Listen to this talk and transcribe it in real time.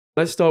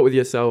Let's start with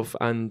yourself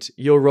and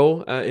your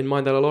role in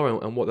Mind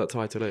LLR and what that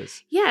title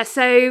is. Yeah,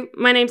 so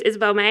my name's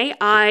Isobel May.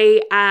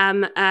 I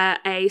am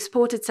a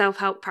supported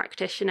self-help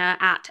practitioner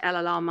at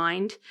LLR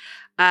Mind.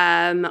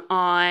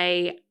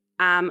 I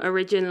am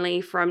originally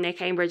from near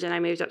Cambridge and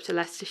I moved up to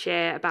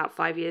Leicestershire about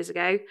 5 years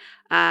ago.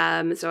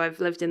 So I've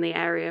lived in the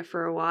area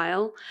for a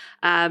while.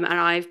 And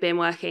I've been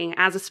working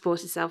as a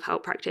supported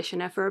self-help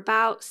practitioner for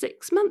about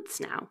 6 months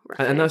now,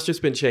 roughly. And that's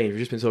just been changed. We've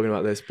just been talking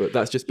about this, but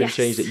that's just been Yes.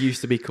 changed. It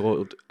used to be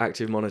called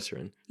active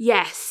monitoring.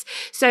 Yes.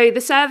 So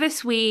the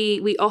service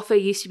we offer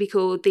used to be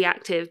called the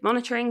Active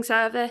Monitoring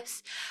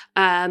Service,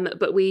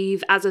 but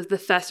we've, as of the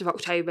 1st of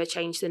October,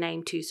 changed the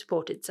name to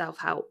Supported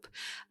Self-Help,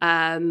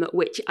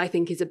 which I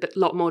think is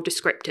lot more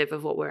descriptive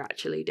of what we're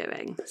actually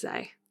doing.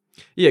 So.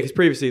 Yeah, because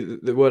previously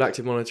the word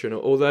active monitoring,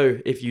 although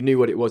if you knew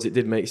what it was, it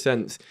did make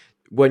sense.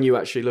 When you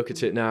actually look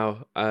at it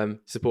now,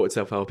 supported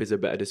self-help is a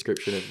better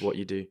description of what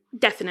you do.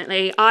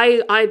 Definitely.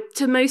 I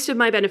to most of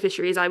my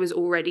beneficiaries, I was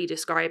already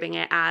describing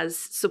it as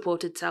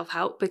supported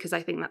self-help because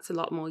I think that's a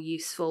lot more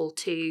useful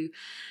to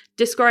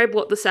describe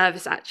what the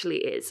service actually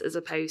is as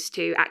opposed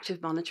to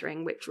active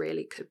monitoring, which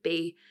really could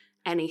be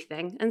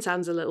anything and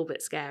sounds a little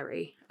bit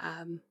scary.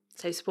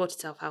 So supported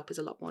self-help is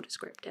a lot more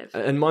descriptive.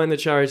 And Mind the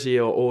charity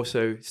are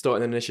also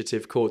starting an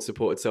initiative called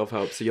Supported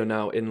Self-Help, so you're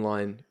now in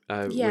line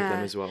with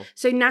them as well.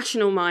 So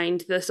National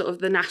Mind,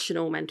 the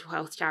national mental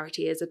health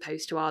charity, as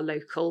opposed to our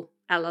local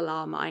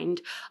LLR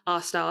Mind,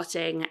 are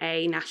starting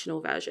a national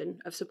version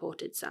of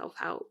supported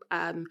self-help.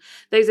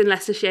 Those in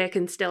Leicestershire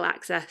can still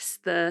access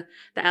the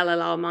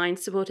LLR Mind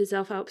supported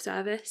self-help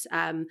service,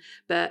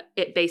 but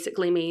it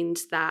basically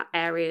means that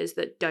areas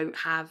that don't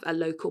have a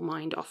local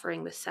Mind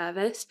offering this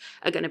service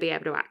are going to be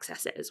able to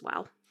access it as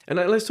well. And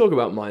let's talk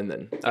about Mind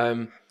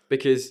then,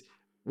 because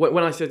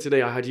when I said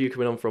today I had you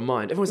coming on from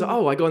Mind, everyone's like,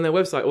 oh, I go on their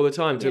website all the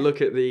time to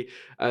look at the,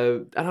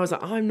 and I was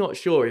like, I'm not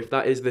sure if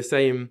that is the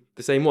same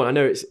one. I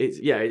know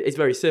it's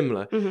very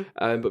similar,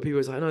 but people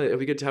was like, no, it'll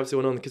be good to have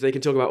someone on because they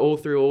can talk about all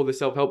the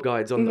self-help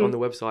guides on the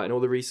website and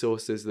all the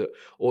resources that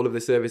all of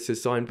the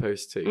services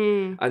signpost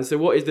to. And so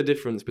what is the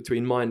difference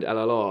between Mind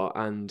LLR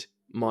and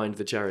Mind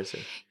the charity?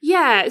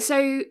 Yeah,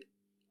 so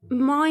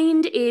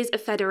Mind is a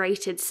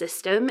federated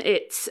system.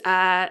 It's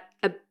a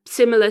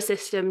similar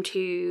system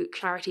to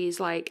charities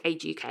like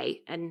Age UK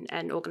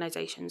and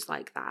organisations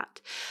like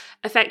that.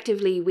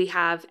 Effectively, we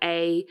have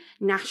a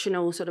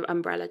national sort of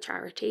umbrella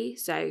charity.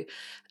 So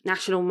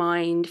National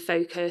Mind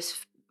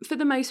focus for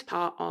the most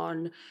part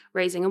on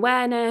raising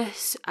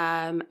awareness,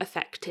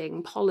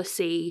 affecting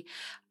policy,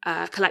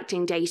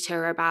 collecting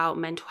data about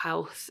mental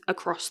health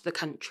across the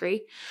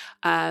country.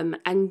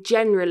 And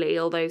generally,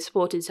 although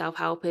supported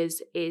self-help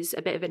is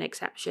a bit of an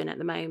exception at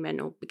the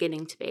moment, or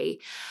beginning to be,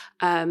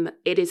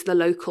 it is the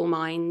local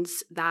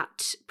minds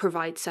that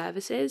provide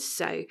services.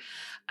 So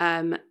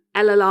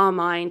LLR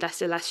Mind,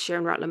 Leicestershire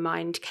and Rutland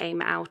Mind came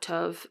out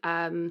of...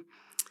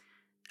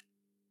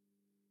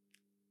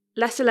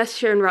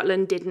 Leicestershire and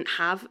Rutland didn't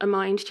have a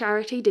Mind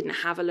charity, didn't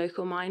have a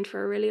local Mind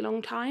for a really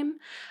long time.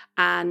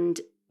 And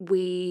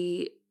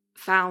we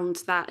found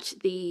that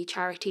the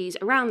charities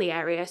around the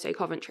area, so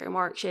Coventry and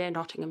Warwickshire,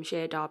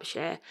 Nottinghamshire,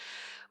 Derbyshire,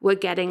 were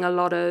getting a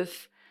lot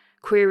of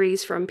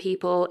queries from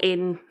people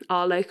in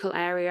our local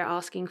area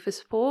asking for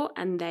support,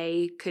 and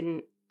they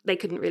couldn't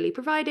really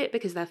provide it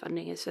because their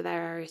funding is for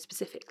their area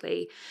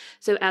specifically.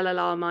 So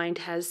LLR Mind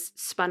has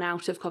spun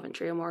out of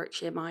Coventry and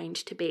Warwickshire Mind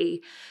to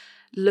be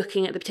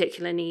looking at the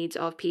particular needs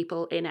of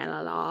people in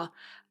LLR,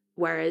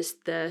 whereas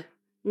the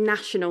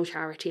national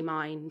charity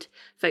Mind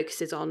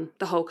focuses on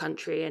the whole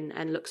country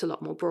and looks a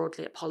lot more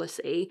broadly at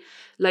policy.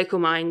 Local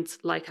minds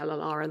like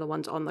LLR are the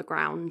ones on the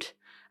ground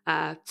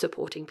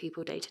supporting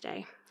people day to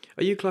day.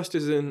 Are you classed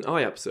as an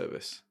IAP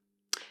service?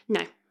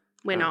 No,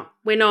 we're not.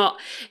 We're not.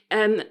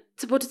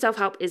 Supported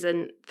self-help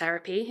isn't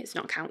therapy. It's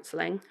not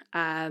counselling.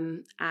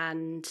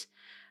 And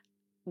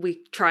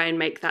we try and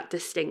make that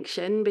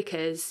distinction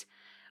because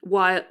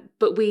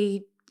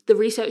the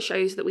research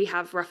shows that we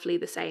have roughly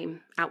the same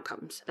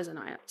outcomes as an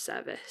IAP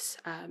service,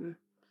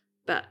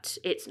 but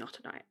it's not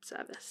an IAP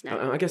service.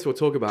 No. I guess we'll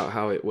talk about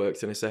how it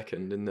works in a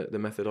second and the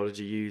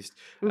methodology used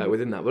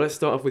within that. But let's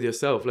start off with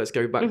yourself. Let's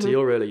go back to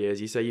your early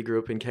years. You say you grew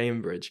up in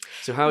Cambridge.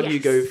 So how do you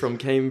go from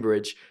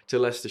Cambridge to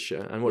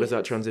Leicestershire, and what does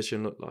that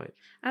transition look like?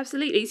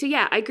 Absolutely. So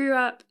I grew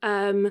up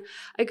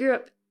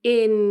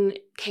in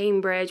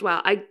Cambridge.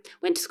 Well, I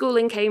went to school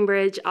in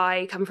Cambridge.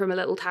 I come from a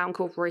little town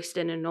called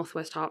Royston in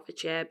northwest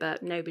Hertfordshire,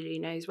 but nobody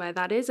knows where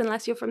that is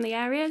unless you're from the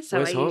area. So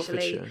Where's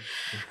Hertfordshire?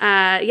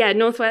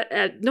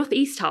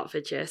 Northeast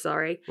Hertfordshire.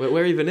 Sorry.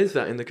 Where even is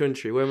that in the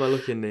country? Where am I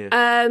looking near?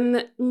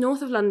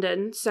 North of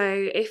London. So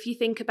if you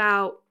think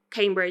about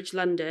Cambridge,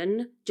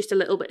 London, just a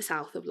little bit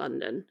south of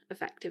London,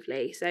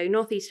 effectively. So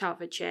northeast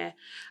Hertfordshire.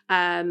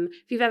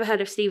 If you've ever heard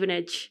of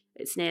Stevenage,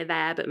 it's near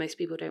there, but most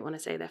people don't want to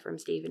say they're from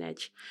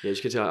Stevenage. Yeah, you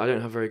can tell I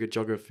don't have very good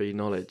geography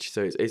knowledge,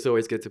 so it's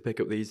always good to pick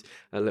up these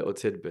little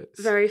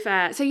tidbits. Very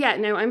fair. So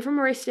I'm from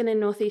Royston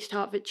in northeast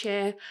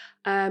Hertfordshire.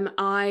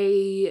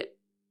 I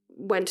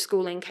went to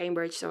school in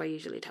Cambridge, so I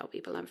usually tell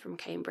people I'm from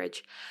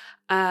Cambridge.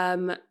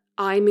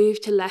 I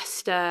moved to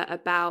Leicester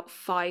about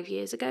 5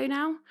 years ago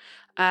now.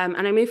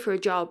 And I moved for a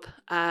job,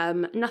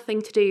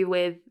 nothing to do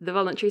with the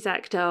voluntary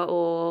sector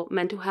or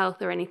mental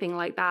health or anything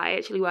like that. I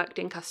actually worked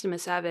in customer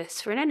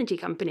service for an energy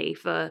company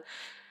for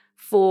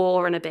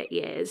 4 and a bit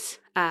years.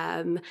 Do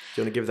you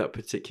want to give that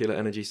particular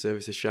energy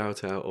service a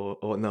shout out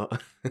or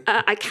not?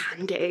 I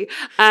can do.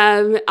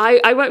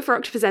 I work for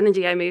Octopus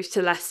Energy. I moved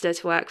to Leicester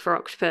to work for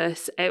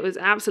Octopus. It was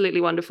an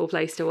absolutely wonderful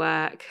place to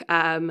work.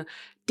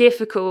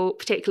 Difficult,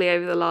 particularly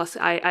over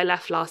I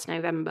left last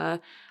November.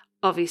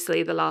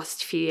 Obviously, the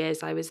last few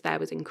years I was there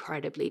was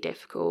incredibly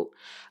difficult.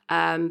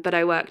 But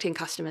I worked in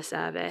customer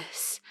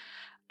service.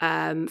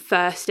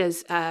 First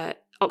as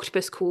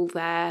Octopus call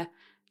their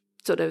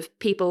sort of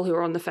people who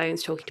are on the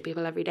phones talking to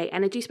people every day,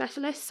 energy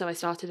specialists. So I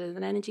started as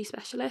an energy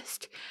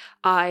specialist.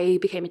 I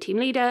became a team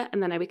leader,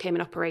 and then I became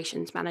an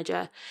operations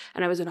manager.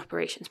 And I was an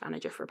operations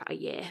manager for about a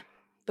year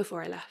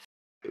before I left.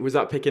 Was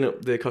that picking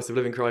up the cost of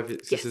living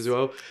crisis Yes, as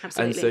well?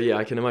 absolutely. And so, yeah,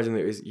 I can imagine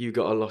that you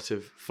got a lot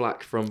of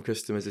flack from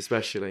customers,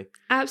 especially.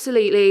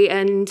 Absolutely.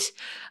 And,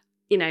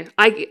 you know,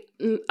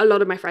 a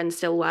lot of my friends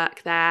still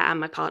work there, and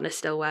my partner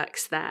still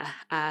works there.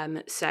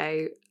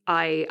 So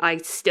I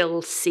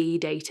still see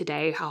day to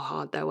day how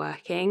hard they're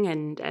working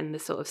and the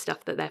sort of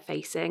stuff that they're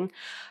facing.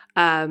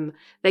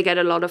 They get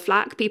a lot of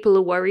flack. People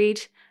are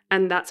worried,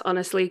 and that's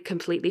honestly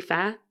completely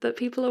fair that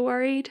people are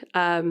worried.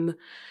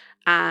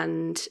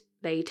 And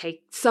they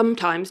take,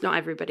 sometimes, not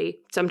everybody,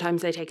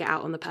 sometimes they take it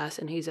out on the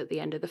person who's at the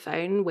end of the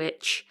phone,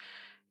 which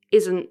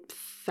isn't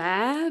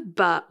fair,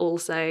 but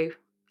also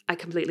I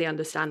completely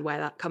understand where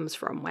that comes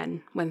from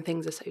when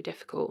things are so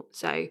difficult.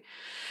 So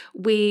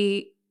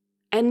we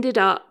ended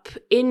up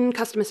in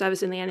customer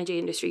service in the energy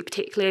industry,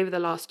 particularly over the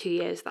last 2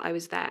 years that I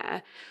was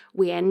there.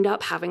 We end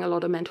up having a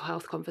lot of mental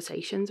health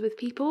conversations with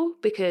people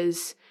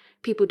because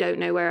people don't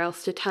know where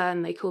else to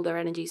turn. They call their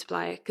energy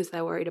supplier because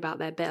they're worried about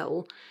their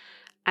bill.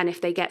 And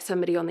if they get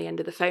somebody on the end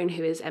of the phone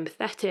who is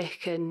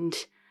empathetic and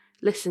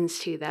listens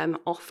to them,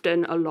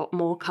 often a lot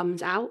more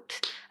comes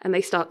out, and they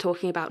start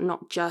talking about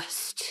not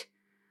just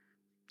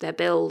their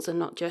bills and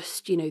not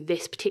just, you know,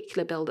 this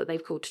particular bill that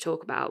they've called to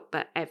talk about,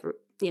 but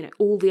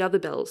all the other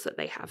bills that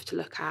they have to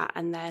look at,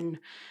 and then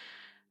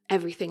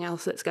everything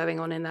else that's going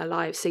on in their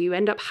lives. So you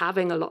end up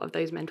having a lot of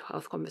those mental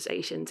health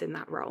conversations in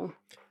that role.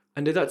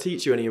 And did that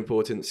teach you any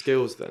important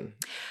skills then?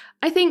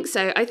 I think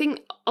so. I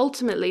think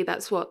ultimately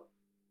that's what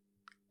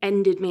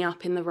ended me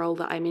up in the role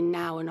that I'm in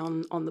now and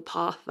on the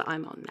path that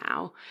I'm on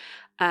now.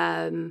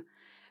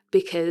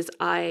 Because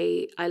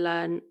I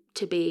learned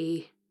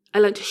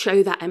to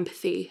show that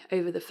empathy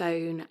over the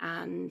phone,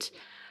 and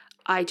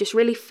I just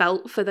really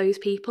felt for those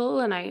people,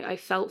 and I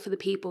felt for the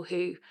people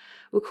who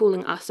were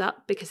calling us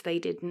up because they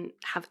didn't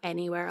have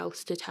anywhere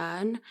else to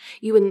turn.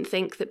 You wouldn't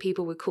think that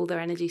people would call their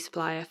energy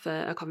supplier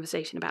for a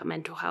conversation about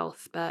mental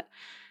health, but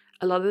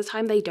a lot of the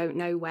time they don't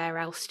know where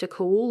else to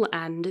call,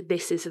 and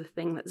this is the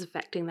thing that's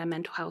affecting their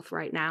mental health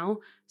right now.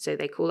 So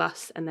they call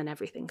us, and then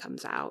everything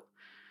comes out.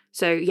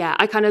 So yeah,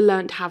 I kind of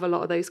learned to have a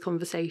lot of those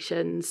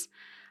conversations,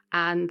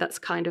 and that's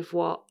kind of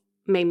what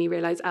made me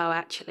realize, oh,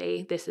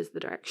 actually, this is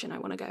the direction I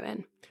want to go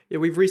in. Yeah,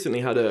 we've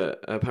recently had a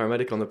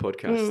paramedic on the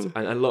podcast,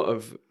 and a lot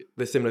of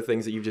the similar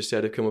things that you've just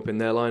said have come up in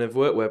their line of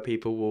work, where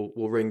people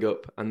will ring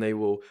up and they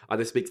will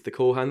either speak to the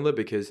call handler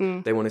because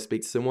they want to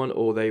speak to someone,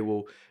 or they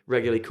will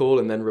regularly call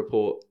and then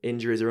report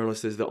injuries or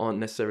illnesses that aren't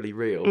necessarily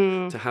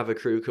real to have a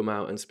crew come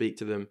out and speak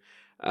to them.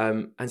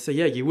 And so,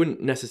 yeah, you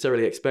wouldn't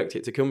necessarily expect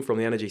it to come from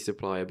the energy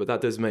supplier, but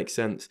that does make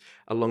sense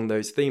along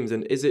those themes.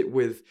 And is it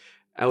with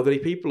elderly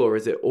people, or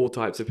is it all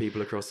types of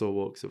people across all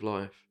walks of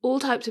life? All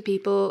types of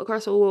people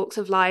across all walks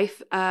of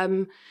life.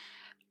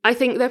 I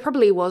think there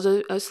probably was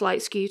a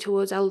slight skew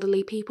towards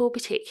elderly people,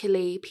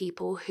 particularly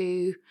people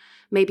who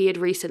maybe had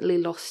recently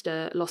lost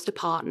a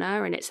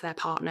partner, and it's their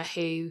partner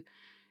who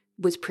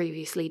was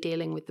previously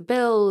dealing with the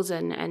bills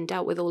and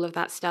dealt with all of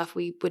that stuff.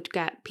 We would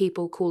get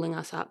people calling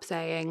us up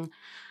saying,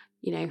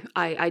 you know,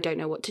 I don't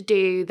know what to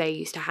do. They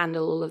used to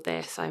handle all of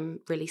this. I'm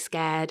really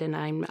scared and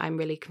I'm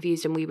really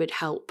confused. And we would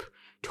help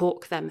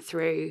talk them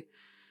through,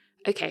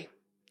 okay,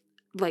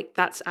 like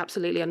that's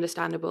absolutely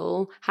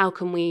understandable. How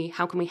can we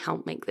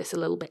help make this a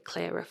little bit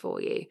clearer for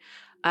you?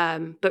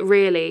 But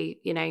really,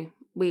 you know,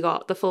 we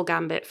got the full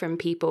gambit from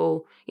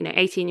people, you know,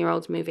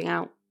 18-year-olds moving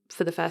out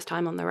for the first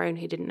time on their own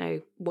who didn't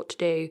know what to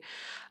do,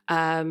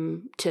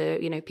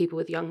 to, you know, people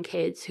with young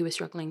kids who were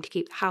struggling to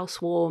keep the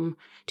house warm,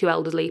 to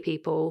elderly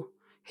people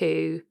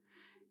who,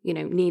 you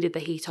know, needed the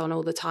heat on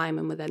all the time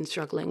and were then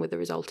struggling with the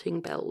resulting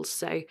bills.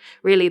 So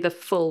really the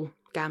full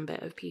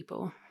gambit of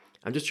people.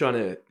 I'm just trying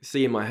to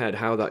see in my head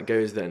how that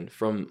goes then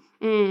from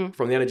the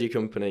energy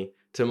company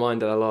to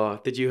Mind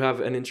LLR. Did you have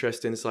an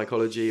interest in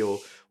psychology or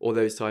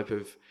those type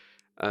of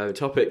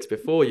topics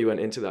before you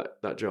went into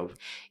that job?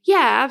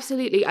 Yeah,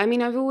 absolutely. I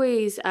mean, I've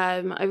always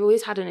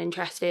had an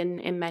interest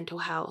in mental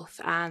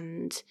health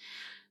and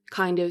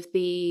kind of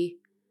the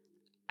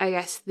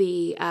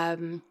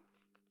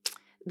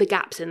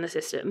gaps in the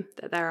system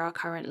that there are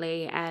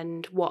currently,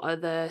 and what are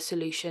the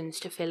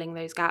solutions to filling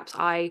those gaps.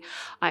 I've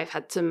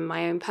had some of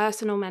my own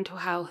personal mental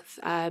health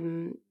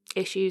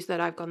issues that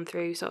I've gone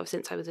through sort of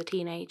since I was a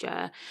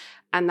teenager.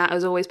 And that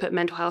has always put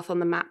mental health on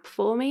the map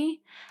for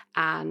me.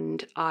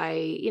 And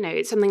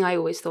it's something I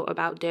always thought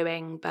about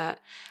doing, but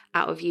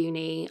out of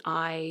uni,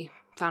 I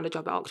found a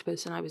job at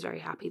Octopus and I was very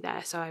happy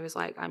there. So I was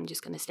like, I'm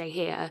just going to stay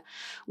here.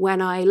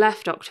 When I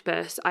left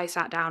Octopus, I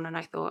sat down and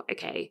I thought,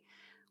 okay,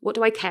 what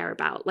do I care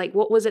about? Like,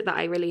 what was it that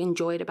I really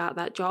enjoyed about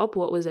that job?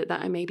 What was it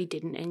that I maybe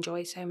didn't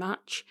enjoy so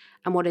much?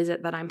 And what is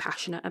it that I'm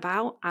passionate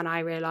about? And I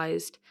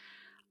realized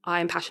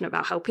I'm passionate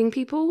about helping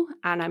people,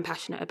 and I'm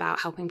passionate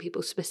about helping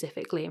people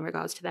specifically in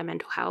regards to their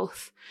mental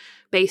health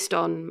based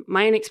on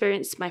my own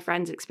experience, my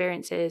friends'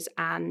 experiences,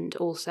 and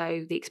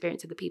also the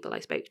experience of the people I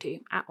spoke to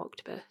at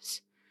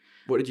Octopus.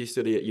 What did you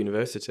study at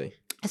university?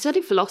 I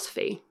studied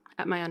philosophy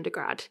at my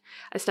undergrad.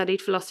 I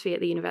studied philosophy at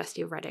the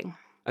University of Reading.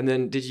 And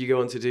then did you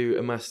go on to do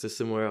a master's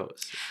somewhere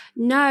else?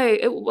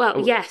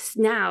 No, yes,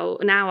 now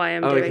I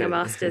am doing a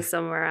master's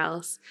somewhere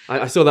else.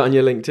 I saw that on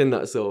your LinkedIn,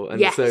 that's all. And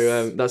yes.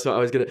 So that's what I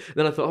was going to...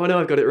 Then I thought, oh no,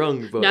 I've got it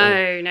wrong. But,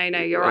 no,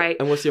 you're right.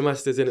 And what's your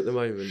master's in at the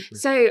moment?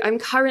 So I'm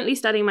currently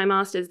studying my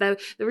master's. Though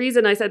the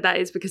reason I said that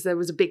is because there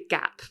was a big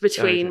gap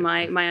between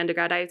my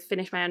undergrad. I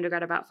finished my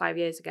undergrad about 5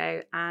 years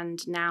ago,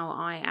 and now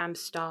I am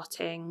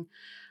starting...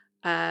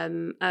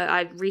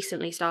 I've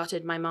recently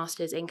started my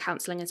master's in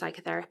counselling and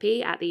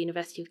psychotherapy at the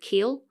University of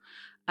Kiel,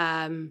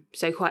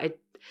 so quite a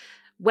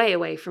way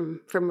away from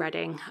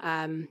Reading.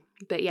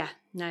 But yeah,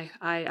 no,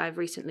 I've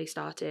recently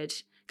started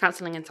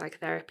counselling and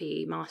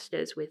psychotherapy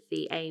masters with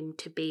the aim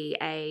to be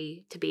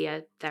a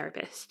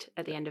therapist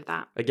at the end of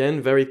that.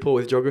 Again, very poor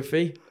with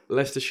geography.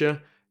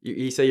 Leicestershire.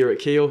 You say you're at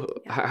Kiel.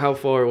 Yeah. How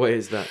far away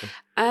is that?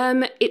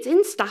 It's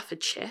in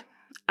Staffordshire.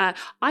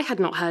 I had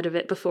not heard of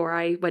it before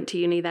I went to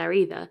uni there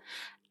either.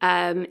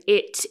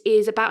 It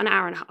is about an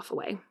hour and a half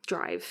away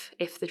drive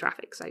if the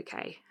traffic's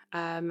okay.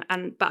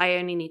 But I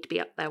only need to be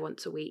up there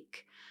once a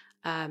week.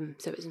 So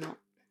it's not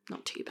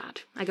too bad.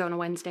 I go on a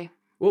Wednesday.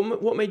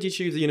 What made you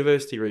choose the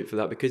university route for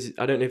that? Because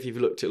I don't know if you've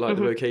looked at like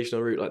the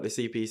vocational route, like the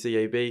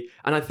CPCAB.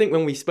 And I think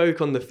when we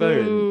spoke on the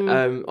phone,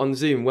 on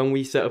Zoom, when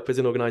we set up as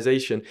an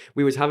organisation,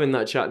 we was having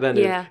that chat then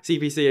of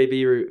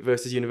CPCAB route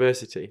versus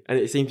university. And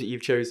it seems that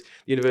you've chose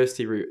the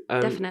university route.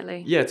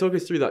 Definitely. Yeah, talk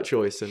us through that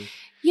choice.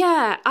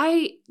 Yeah,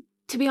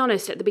 to be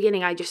honest, at the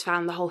beginning, I just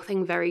found the whole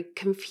thing very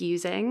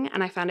confusing,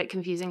 and I found it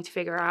confusing to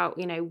figure out,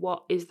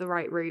 what is the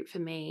right route for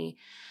me?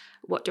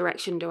 What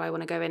direction do I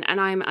want to go in? And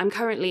I'm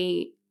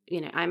currently,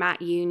 I'm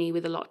at uni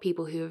with a lot of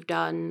people who have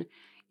done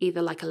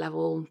either like a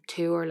level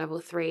 2 or level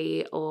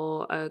 3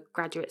 or a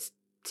graduate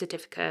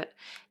certificate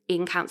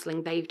in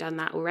counselling. They've done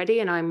that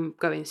already, and I'm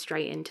going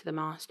straight into the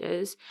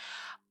masters.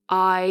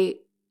 To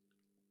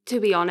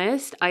be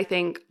honest, I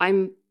think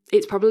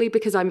it's probably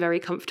because I'm very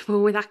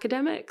comfortable with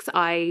academics.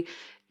 I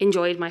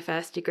enjoyed my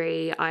first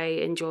degree. I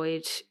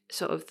enjoyed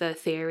sort of the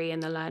theory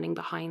and the learning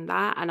behind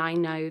that. And I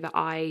know that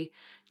I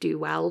do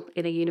well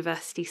in a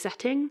university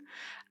setting.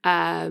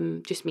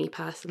 Just me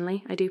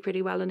personally, I do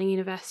pretty well in a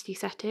university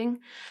setting.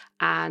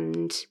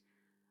 And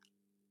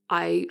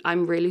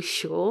I'm really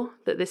sure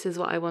that this is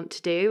what I want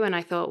to do. And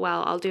I thought,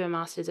 well, I'll do a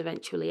master's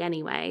eventually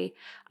anyway.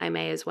 I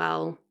may as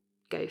well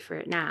go for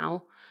it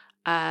now.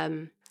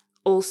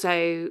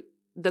 Also,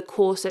 the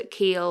course at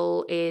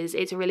Kiel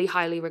it's a really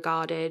highly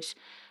regarded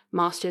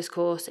master's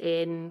course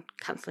in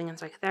counselling and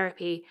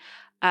psychotherapy.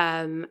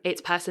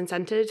 It's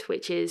person-centred,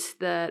 which is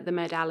the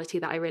modality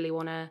that I really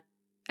want to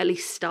at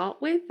least start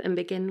with and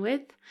begin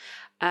with.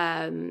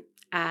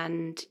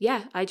 And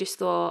yeah, I just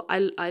thought,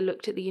 I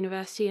looked at the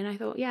university and I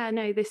thought, yeah,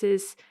 no, this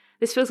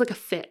feels like a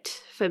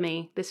fit for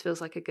me. This feels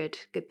like a good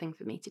thing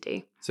for me to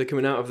do. So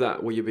coming out of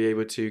that, will you be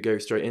able to go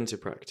straight into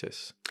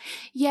practice?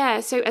 Yeah,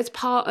 so as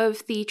part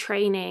of the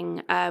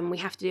training, we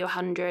have to do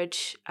 100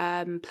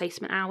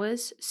 placement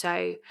hours.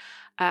 So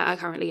I'm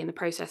currently in the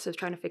process of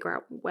trying to figure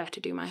out where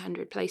to do my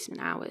 100 placement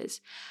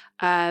hours.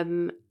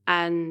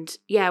 And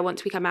yeah,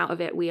 once we come out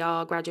of it, we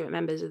are graduate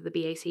members of the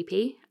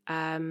BACP,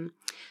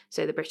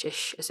 so the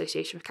British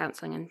Association for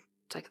Counselling and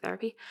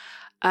Psychotherapy.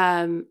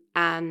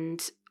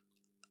 And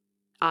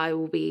I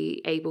will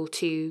be able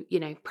to,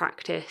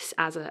 practice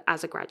as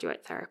a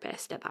graduate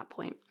therapist at that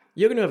point.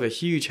 You're going to have a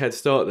huge head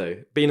start, though,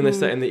 being in the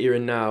setting that you're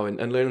in now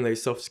and learning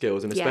those soft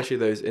skills and especially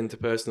those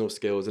interpersonal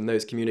skills and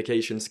those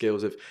communication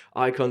skills of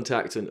eye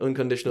contact and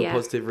unconditional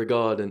positive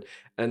regard and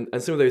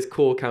some of those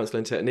core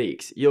counselling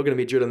techniques. You're going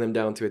to be drilling them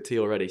down to a T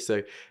already.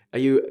 So are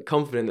you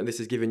confident that this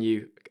has given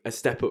you a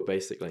step up,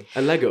 basically?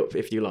 A leg up,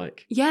 if you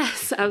like.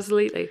 Yes,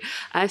 absolutely.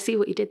 I see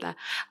what you did there.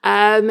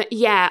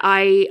 Yeah,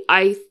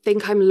 I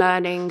think I'm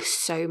learning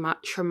so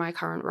much from my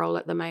current role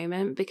at the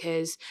moment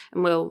because,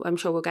 and I'm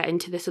sure we'll get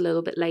into this a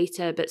little bit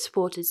later, but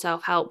supported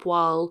self-help,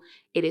 while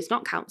it is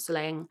not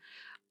counselling,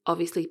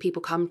 obviously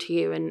people come to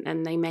you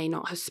and they may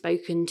not have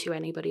spoken to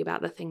anybody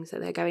about the things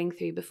that they're going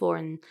through before.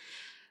 And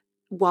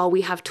while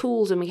we have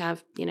tools and we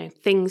have,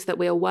 things that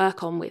we'll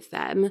work on with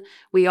them,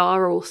 we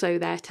are also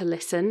there to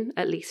listen,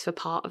 at least for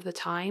part of the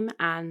time.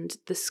 And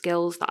the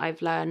skills that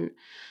I've learned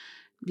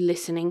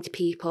listening to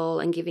people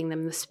and giving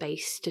them the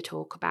space to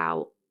talk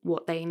about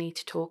what they need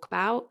to talk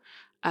about,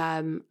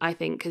 I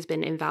think has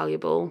been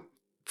invaluable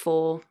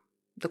for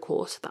the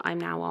course that I'm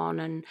now on.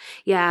 And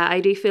yeah,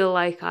 I do feel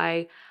like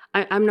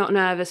I'm not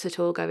nervous at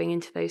all going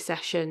into those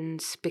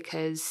sessions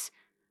because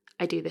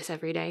I do this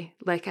every day.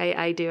 Like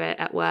I do it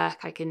at work.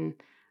 I can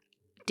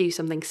do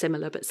something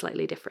similar but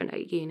slightly different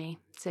at uni.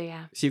 So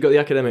yeah. So you've got the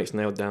academics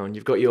nailed down.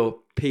 You've got your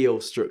peel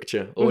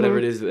structure or whatever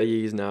it is that they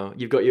use now.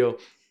 You've got your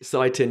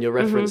citing, your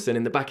referencing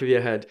in the back of your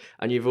head,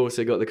 and you've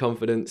also got the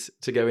confidence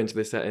to go into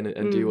the setting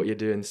and do what you're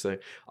doing. So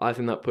I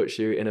think that puts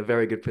you in a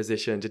very good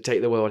position to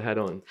take the world head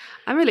on.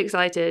 I'm really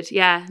excited.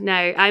 Yeah, no,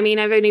 I mean,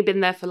 I've only been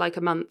there for like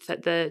a month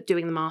at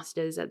doing the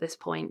masters at this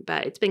point,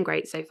 but it's been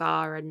great so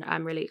far, and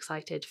I'm really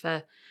excited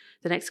for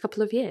the next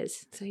couple of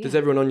years. So yeah. Does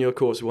everyone on your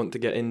course want to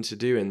get into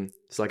doing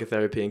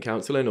psychotherapy and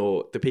counselling,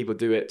 or do people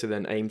do it to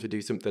then aim to do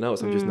something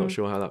else? I'm just not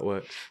sure how that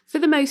works. For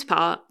the most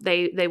part,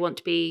 they want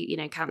to be, you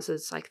know,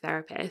 counsellors,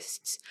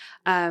 psychotherapists.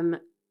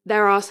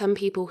 There are some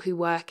people who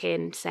work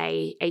in,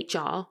 say,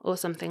 HR or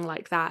something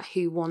like that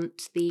who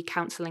want the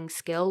counselling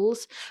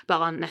skills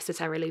but aren't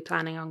necessarily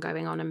planning on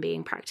going on and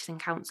being practicing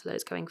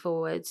counsellors going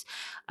forwards.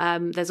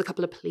 There's a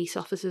couple of police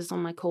officers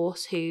on my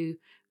course who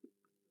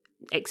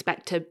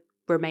expect to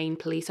remain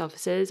police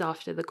officers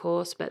after the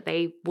course, but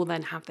they will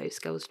then have those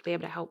skills to be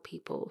able to help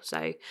people.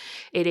 So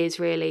it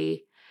is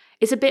really,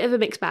 it's a bit of a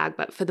mixed bag,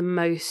 but for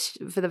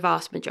the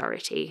vast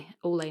majority,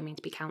 all aiming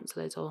to be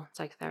counsellors or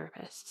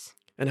psychotherapists.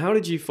 And how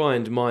did you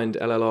find Mind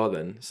LLR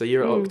then? So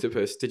you're at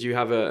Octopus. Did you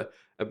have a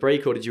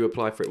break, or did you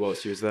apply for it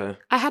whilst you was there?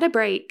 I had a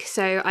break.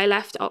 So I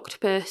left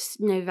Octopus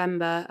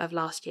November of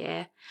last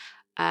year.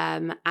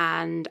 And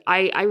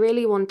I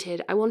really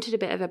wanted a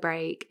bit of a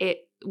break.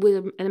 It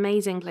was an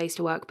amazing place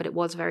to work, but it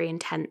was very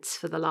intense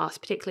for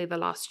particularly the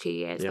last 2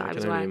 years that I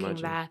was working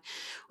there.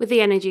 With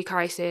the energy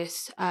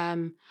crisis,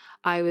 I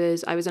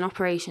was an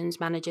operations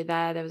manager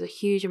there. There was a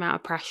huge amount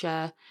of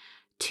pressure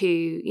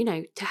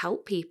to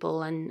help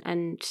people,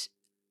 and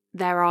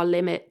there are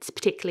limits,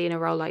 particularly in a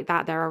role like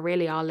that. There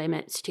really are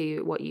limits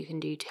to what you can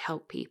do to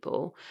help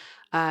people,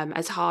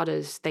 as hard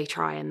as they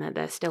try, and that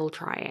they're still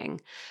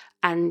trying.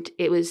 And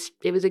it was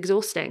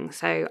exhausting.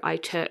 So I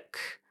took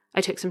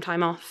some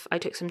time off. I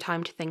took some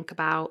time to think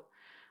about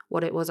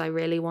what it was I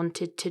really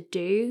wanted to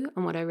do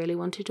and what I really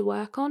wanted to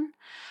work on.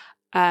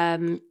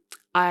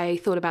 I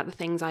thought about the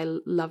things I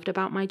loved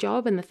about my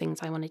job and the things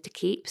I wanted to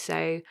keep.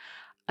 So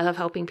I love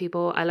helping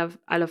people. I love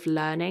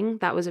learning.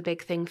 That was a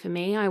big thing for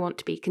me. I want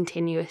to be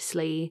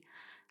continuously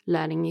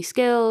learning new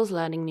skills,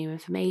 learning new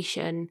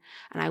information,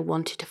 and I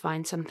wanted to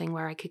find something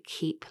where I could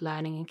keep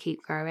learning and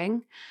keep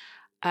growing.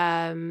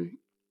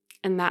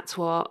 And that's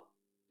what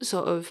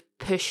sort of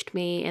pushed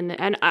me in.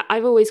 And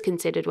I've always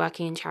considered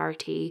working in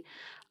charity.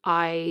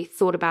 I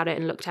thought about it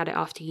and looked at it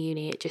after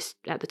uni. It just,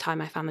 at the time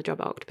I found the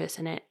job at Octopus,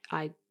 and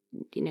I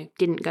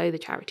didn't go the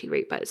charity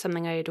route, but it's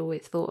something I had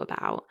always thought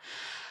about.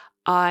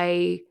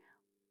 I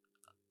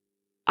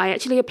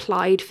actually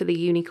applied for the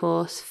uni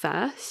course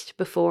first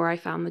before I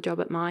found the job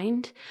at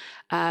Mind.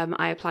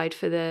 I applied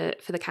for the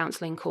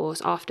counselling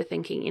course after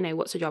thinking,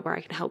 what's a job where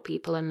I can help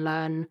people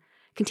and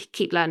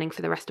keep learning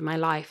for the rest of my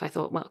life. I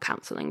thought, well,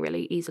 counselling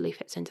really easily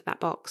fits into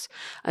that box.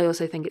 I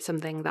also think it's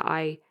something that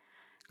I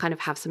kind of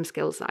have some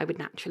skills that I would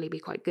naturally be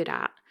quite good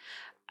at.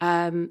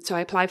 So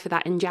I applied for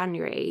that in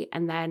January,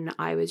 and then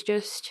I was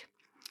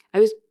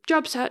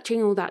job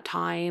searching all that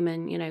time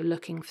and,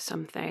 looking for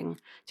something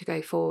to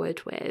go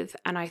forward with.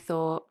 And I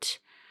thought,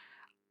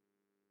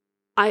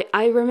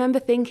 I remember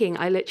thinking,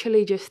 I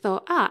literally just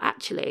thought,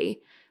 actually,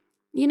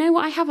 you know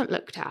what I haven't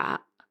looked at?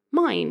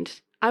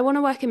 Mind. I want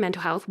to work in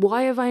mental health.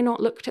 Why have I not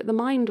looked at the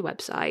Mind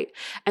website?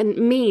 And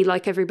me,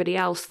 like everybody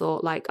else,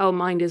 thought like, oh,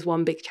 Mind is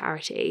one big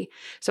charity.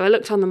 So I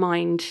looked on the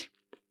Mind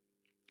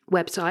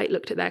website,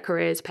 looked at their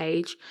careers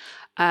page,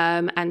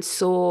 and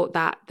saw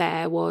that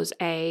there was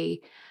an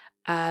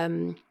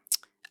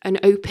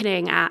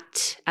opening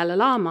at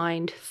LLR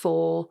Mind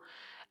for,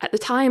 at the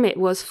time it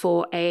was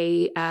for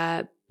a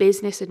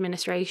business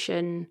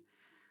administration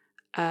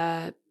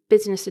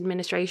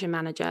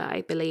manager,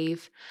 I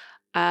believe.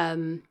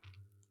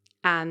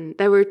 And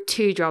there were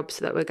 2 jobs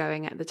that were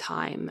going at the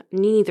time,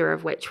 neither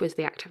of which was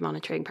the active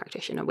monitoring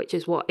practitioner, which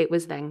is what it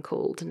was then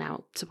called,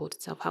 now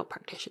supported self-help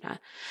practitioner.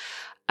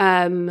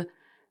 The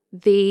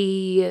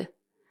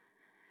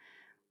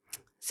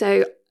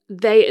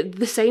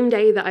same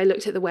day that I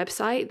looked at the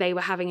website, they were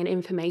having an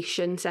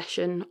information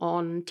session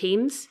on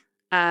Teams.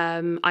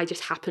 I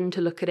just happened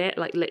to look at it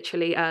like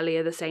literally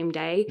earlier the same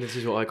day. This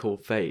is what I call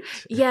fate.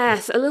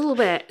 Yes, a little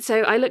bit.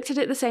 So I looked at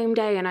it the same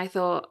day and I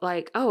thought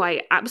like, oh,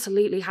 I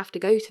absolutely have to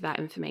go to that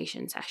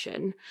information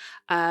session.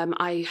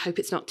 I hope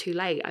it's not too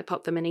late. I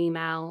popped them an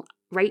email.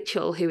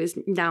 Rachel, who is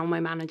now my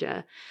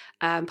manager,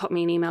 popped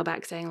me an email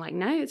back saying like,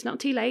 no, it's not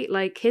too late.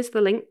 Like, here's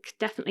the link.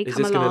 Definitely come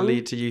along. Is this going to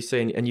lead to you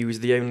saying, and you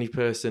was the only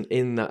person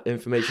in that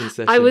information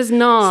session? I was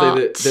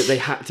not. So that they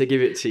had to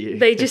give it to you.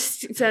 They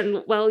just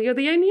said, well, you're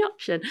the only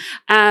option.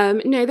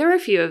 No, there were a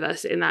few of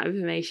us in that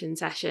information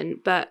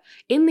session, but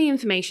in the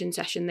information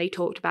session, they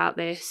talked about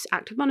this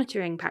active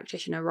monitoring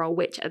practitioner role,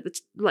 which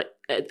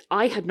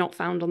I had not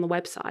found on the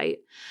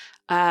website.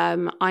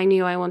 I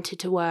knew I wanted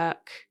to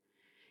work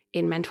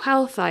in mental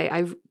health.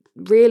 I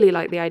really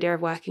like the idea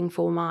of working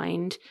for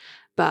Mind,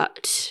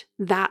 but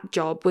that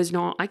job was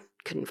not, I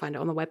couldn't find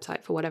it on the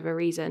website for whatever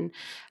reason.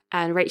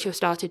 And Rachel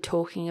started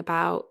talking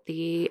about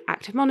the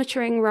active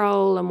monitoring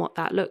role and what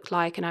that looked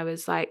like. And I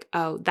was like,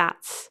 oh,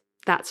 that's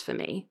for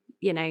me.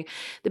 You know,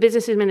 the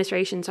business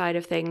administration side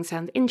of things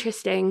sounds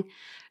interesting,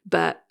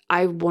 but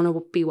I want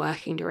to be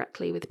working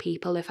directly with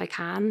people if I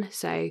can.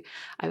 So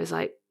I was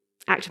like,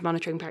 active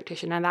monitoring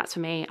practitioner, that's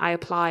for me. I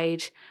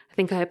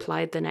think I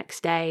applied the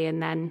next day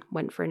and then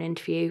went for an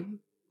interview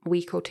a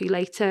week or two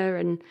later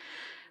and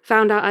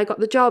found out I got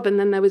the job. And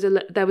then there was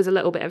a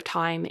little bit of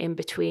time in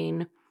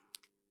between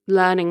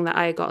learning that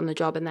I got on the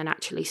job and then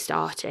actually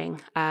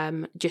starting,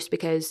 just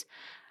because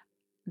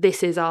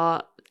this is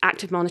our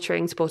active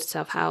monitoring supported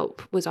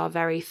self-help was our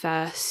very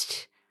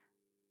first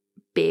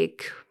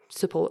big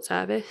support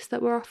service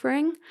that we're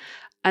offering.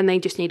 And they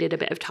just needed a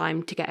bit of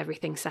time to get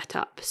everything set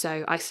up.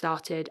 So I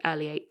started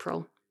early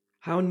April.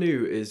 How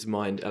new is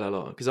Mind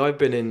LLR? Because I've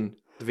been in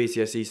the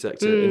VCSE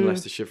sector in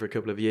Leicestershire for a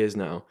couple of years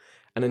now.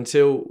 And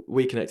until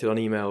we connected on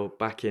email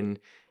back in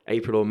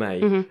April or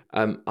May,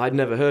 I'd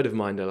never heard of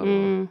Mind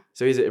LLR.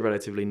 So is it a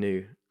relatively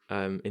new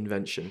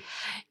invention?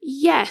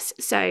 Yes.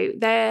 So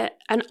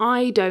and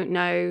I don't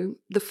know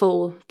the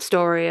full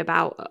story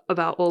about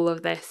all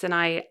of this,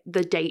 and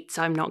the dates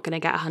I'm not going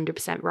to get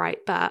 100% right,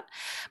 but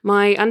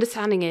my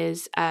understanding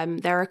is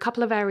there are a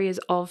couple of areas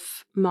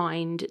of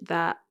Mind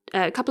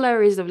a couple of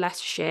areas of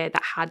Leicestershire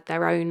that had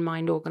their own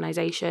Mind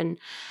organisation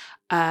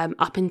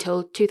up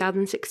until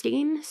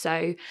 2016.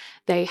 So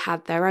they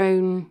had their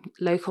own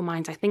local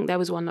minds. I think there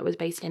was one that was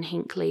based in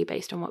Hinckley,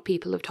 based on what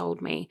people have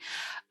told me.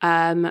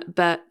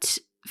 But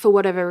for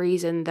whatever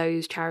reason,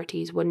 those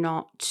charities were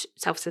not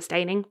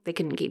self-sustaining. They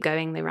couldn't keep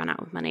going. They ran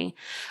out of money.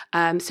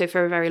 So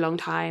for a very long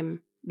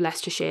time,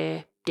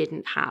 Leicestershire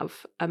didn't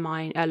have a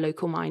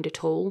local mind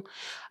at all.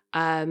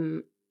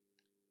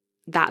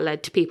 That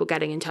led to people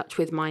getting in touch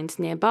with minds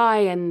nearby,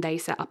 and they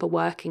set up a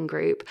working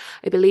group.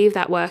 I believe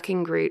that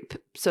working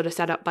group, sort of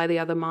set up by the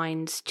other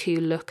minds to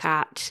look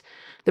at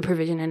the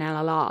provision in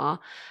LLR,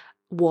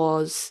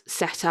 was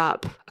set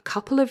up a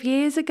couple of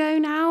years ago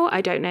now. I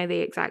don't know the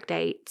exact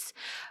dates.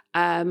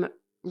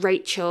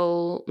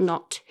 Rachel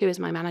Knott, who is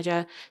my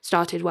manager,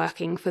 started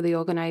working for the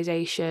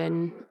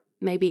organisation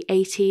maybe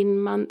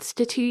 18 months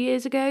to 2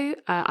 years ago.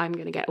 I'm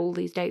going to get all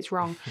these dates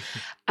wrong.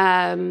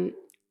 And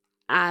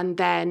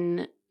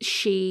then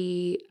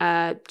she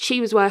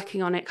was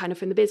working on it kind of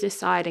from the business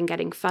side and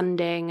getting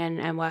funding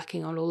and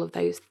working on all of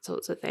those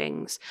sorts of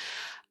things.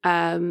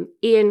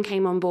 Ian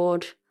came on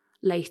board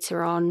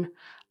later on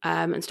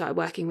and started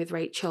working with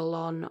Rachel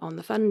on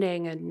the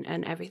funding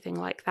and everything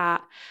like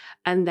that.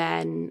 And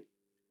then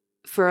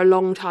for a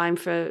long time,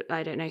 for,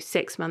 I don't know,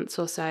 6 months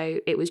or so,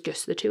 it was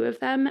just the two of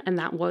them, and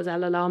that was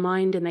LLR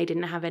Mind, and they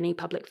didn't have any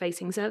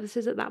public-facing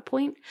services at that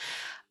point.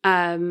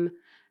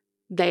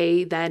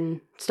 They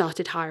then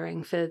started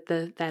hiring for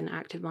the then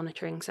active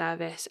monitoring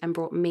service and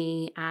brought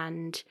me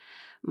and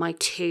my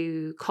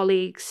two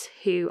colleagues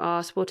who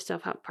are supported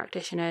self-help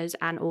practitioners,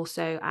 and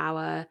also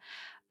our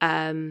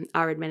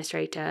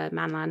administrator,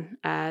 Manlan,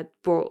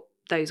 brought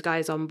those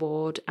guys on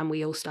board, and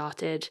we all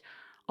started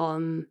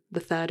on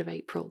the 3rd of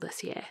April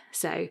this year.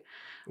 So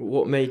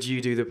what made you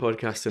do the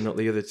podcast and not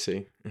the other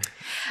two?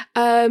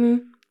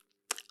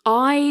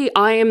 I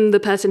am the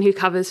person who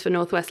covers for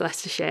Northwest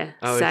Leicestershire.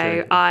 Oh,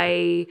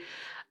 okay.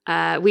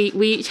 So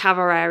we each have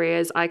our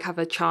areas. I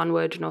cover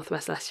Charnwood,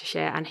 Northwest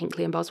Leicestershire, and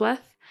Hinckley and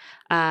Bosworth.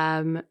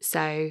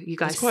 So you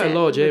guys, it's quite a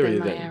large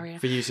area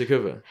for you to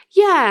cover.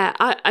 Yeah,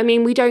 I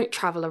mean, we don't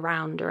travel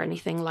around or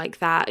anything like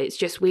that. It's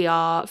just we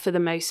are, for the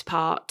most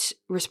part,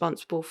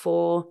 responsible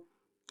for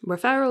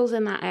referrals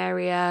in that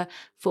area,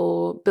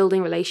 for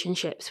building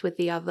relationships with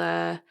the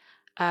other,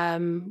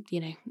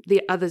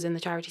 the others in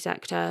the charity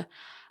sector,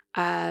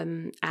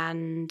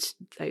 and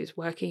those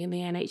working in the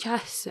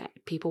NHS,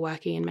 people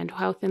working in mental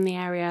health in the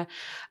area,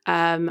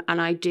 and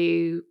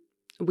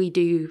we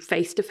do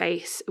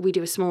face-to-face. We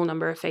do a small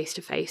number of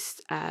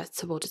face-to-face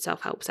supported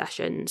self-help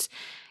sessions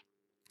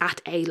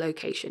at a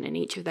location in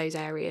each of those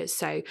areas.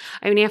 So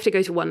I only have to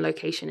go to one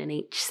location in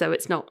each, so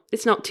it's not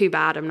too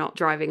bad. I'm not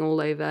driving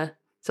all over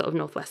sort of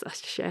Northwest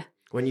Leicestershire.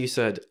 When you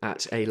said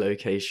at a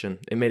location,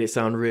 it made it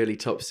sound really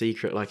top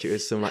secret, like it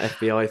was some like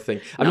FBI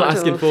thing. I'm not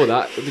asking for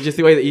that, but just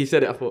the way that you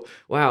said it, I thought,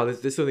 wow,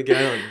 there's something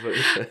going on.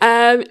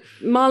 But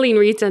Marlene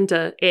Reed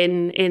Centre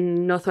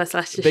in Northwest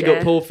Leicestershire. Big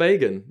up Paul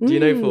Fagan. Do you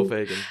know Paul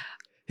Fagan?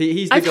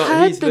 He's the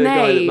guy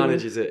that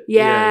manages it.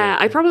 Yeah,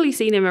 I've probably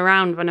seen him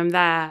around when I'm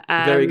there.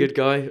 Very good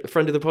guy. A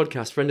friend of the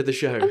podcast, friend of the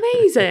show.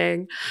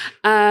 Amazing.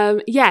 So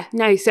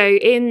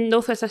in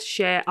Northwest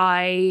Leicestershire,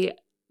 I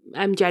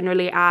am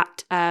generally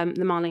at the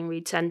Marlene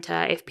Reed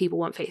Centre if people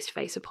want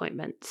face-to-face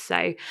appointments.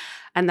 So,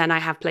 and then I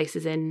have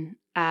places in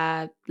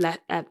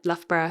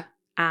Loughborough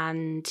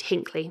and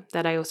Hinckley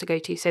that I also go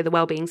to. So the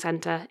Wellbeing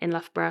Centre in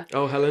Loughborough.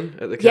 Oh, Helen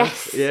at the CAF.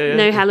 Yes, Yeah.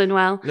 know Helen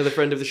well. Another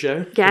friend of the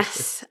show.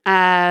 Yes,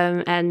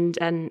 and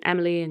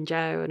Emily and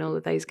Joe and all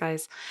of those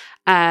guys.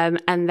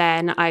 And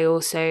then I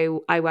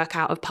work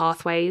out of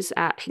Pathways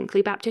at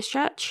Hinckley Baptist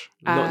Church.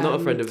 Not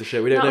a friend of the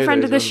show. We don't know not a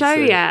friend those of the ones, show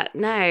so. yet.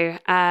 No.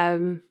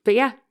 But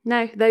yeah,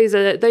 no. Those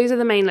are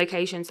the main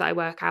locations that I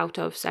work out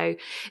of. So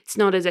it's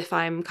not as if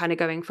I'm kind of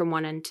going from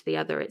one end to the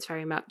other. It's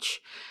very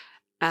much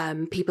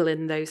people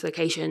in those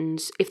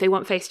locations. If they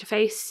want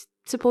face-to-face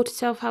supported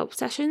self-help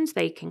sessions,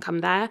 they can come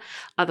there.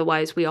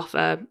 Otherwise, we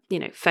offer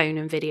phone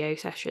and video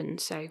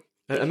sessions. So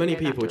Are many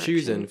people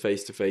choosing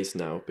face-to-face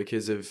now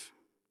because of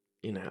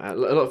a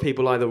lot of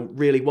people either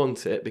really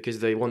want it because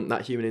they want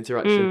that human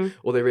interaction,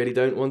 or they really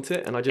don't want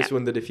it. And I just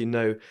wondered if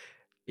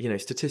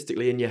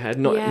statistically in your head,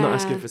 not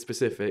asking for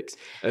specifics,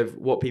 of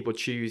what people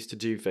choose to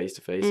do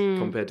face-to-face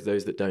compared to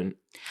those that don't.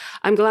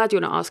 I'm glad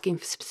you're not asking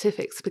for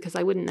specifics because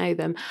I wouldn't know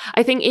them.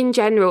 I think in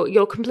general,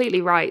 you're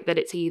completely right that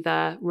it's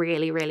either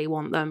really, really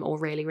want them or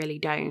really, really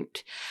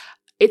don't.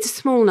 It's a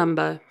small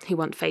number who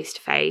want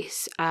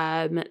face-to-face.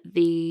 I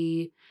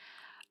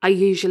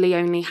usually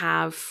only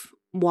have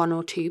 1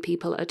 or 2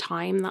 people at a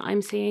time that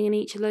I'm seeing in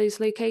each of those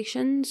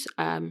locations.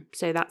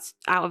 So that's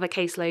out of a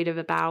caseload of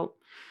about,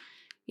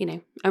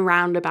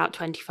 around about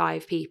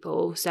 25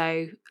 people.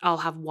 So I'll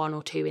have 1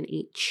 or 2 in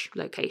each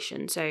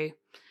location. So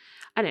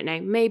I don't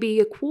know, maybe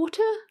a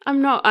quarter?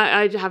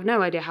 I have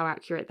no idea how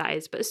accurate that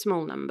is, but a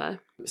small number.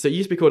 So it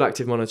used to be called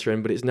active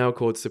monitoring, but it's now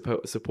called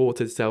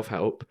supported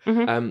self-help.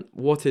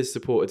 What is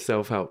supported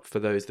self-help for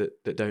those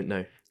that don't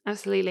know?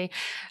 Absolutely.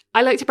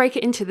 I like to break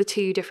it into the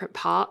 2 different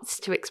parts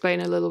to explain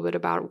a little bit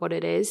about what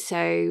it is.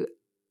 So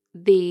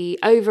it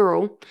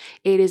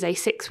is a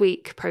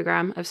 6-week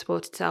program of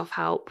supported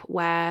self-help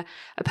where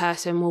a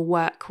person will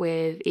work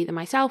with either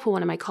myself or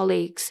one of my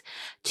colleagues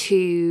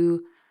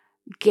to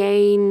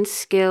gain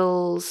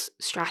skills,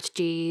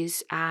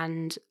 strategies,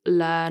 and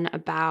learn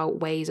about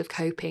ways of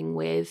coping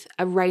with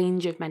a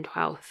range of mental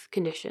health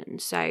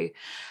conditions. So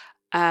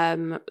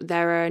there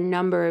are a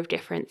number of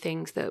different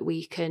things that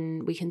we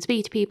can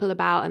speak to people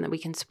about and that we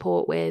can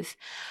support with.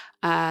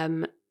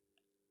 There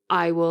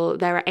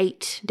are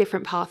 8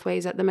 different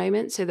pathways at the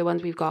moment. So the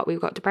ones we've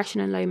got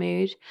depression and low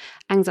mood,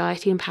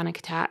 anxiety and panic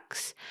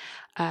attacks,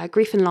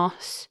 grief and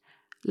loss,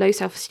 low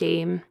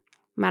self-esteem,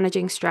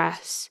 managing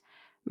stress,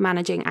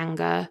 managing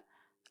anger,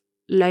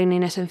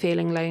 loneliness and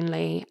feeling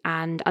lonely,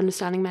 and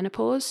understanding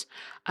menopause.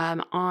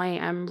 I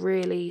am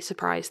really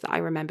surprised that I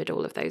remembered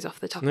all of those off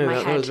the top of my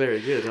head. That was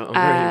very good. I'm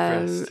very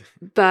impressed.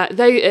 But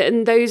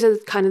those are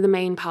kind of the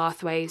main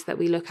pathways that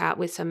we look at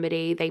with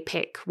somebody. They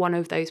pick one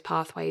of those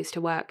pathways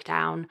to work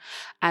down,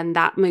 and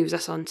that moves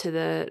us on to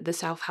the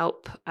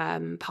self-help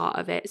part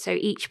of it. So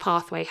each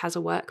pathway has a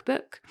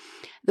workbook.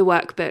 The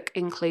workbook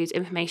includes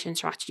information,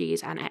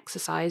 strategies, and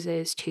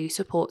exercises to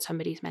support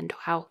somebody's mental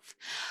health.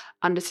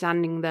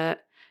 Understanding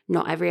that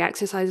not every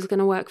exercise is going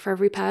to work for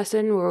every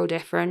person. We're all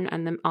different,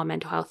 and our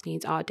mental health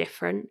needs are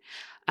different.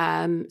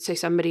 So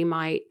somebody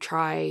might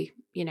try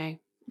a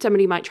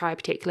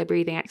particular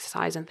breathing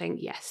exercise and think,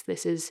 yes,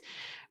 this has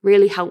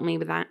really helped me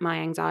with my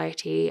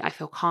anxiety. I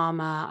feel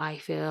calmer. I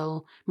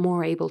feel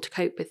more able to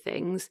cope with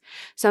things.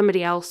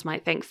 Somebody else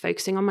might think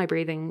focusing on my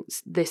breathing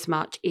this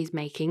much is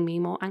making me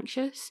more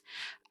anxious.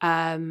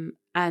 And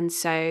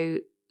so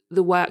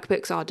the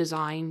workbooks are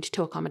designed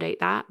to accommodate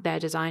that. They're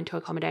designed to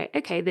accommodate,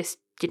 okay, this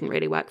didn't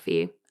really work for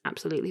you.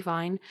 Absolutely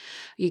fine.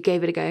 You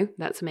gave it a go.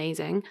 That's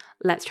amazing.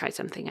 Let's try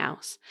something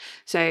else.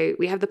 So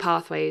we have the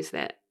pathways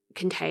that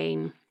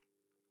contain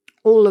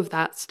all of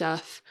that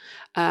stuff.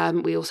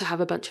 We also have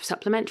a bunch of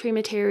supplementary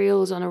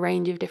materials on a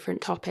range of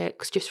different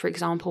topics. Just for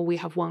example, we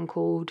have one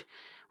called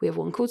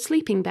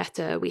Sleeping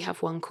Better. We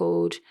have one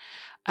called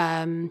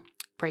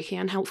Breaking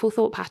Unhelpful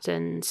Thought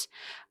Patterns,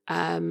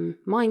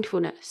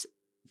 mindfulness,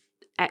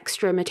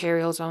 extra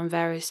materials on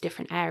various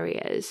different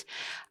areas.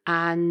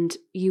 And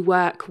you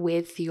work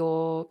with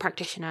your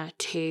practitioner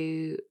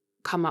to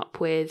come up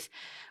with,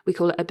 we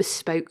call it a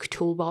bespoke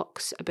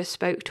toolbox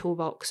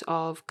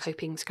of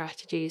coping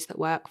strategies that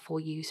work for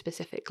you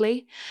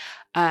specifically.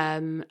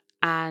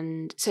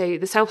 And so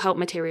the self-help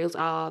materials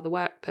are the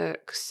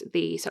workbooks,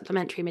 the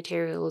supplementary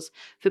materials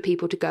for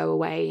people to go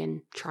away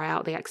and try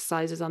out the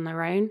exercises on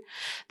their own.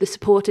 The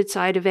supported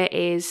side of it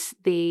is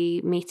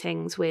the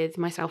meetings with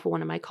myself or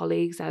one of my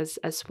colleagues as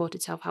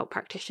supported self-help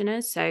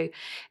practitioners. So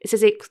it's a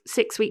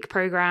 6-week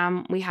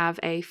program. We have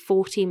a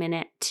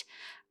 40-minute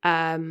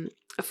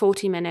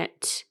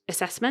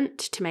assessment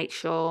to make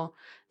sure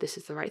this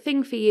is the right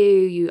thing for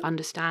you. You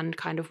understand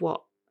kind of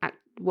what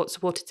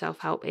supported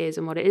self-help is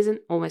and what it isn't.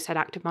 Almost said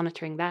active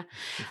monitoring there.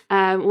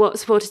 What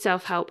supported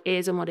self-help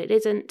is and what it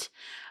isn't.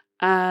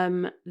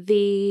 And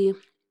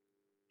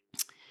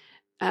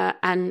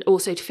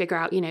also to figure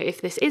out,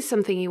 if this is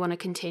something you want to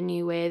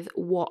continue with,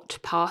 what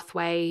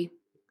pathway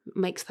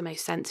makes the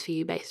most sense for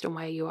you based on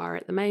where you are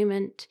at the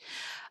moment.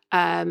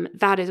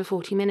 That is a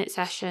 40-minute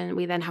session.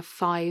 We then have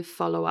 5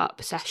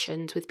 follow-up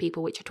sessions with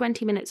people which are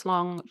 20 minutes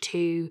long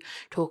to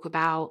talk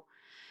about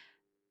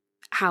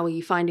how are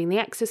you finding the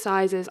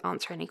exercises,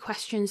 answer any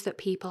questions that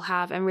people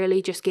have, and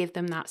really just give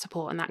them that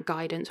support and that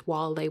guidance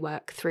while they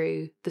work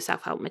through the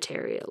self-help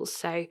materials.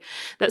 So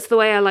that's the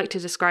way I like to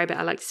describe it.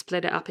 I like to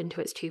split it up into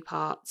its two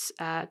parts.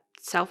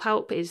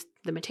 Self-help is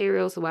the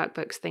materials, the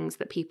workbooks, things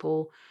that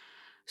people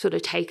sort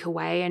of take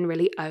away and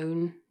really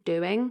own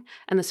doing.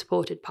 And the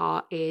supported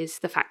part is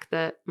the fact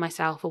that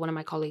myself or one of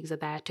my colleagues are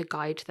there to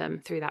guide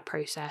them through that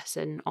process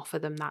and offer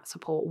them that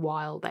support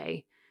while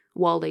they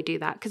do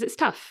that, because it's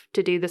tough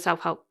to do the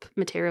self-help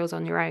materials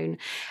on your own.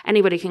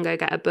 Anybody can go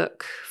get a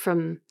book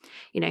from,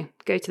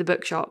 go to the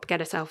bookshop,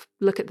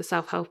 look at the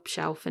self-help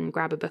shelf and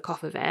grab a book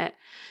off of it.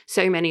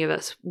 So many of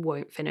us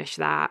won't finish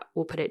that.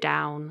 We'll put it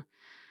down.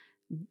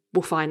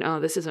 We'll find,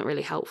 this isn't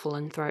really helpful,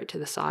 and throw it to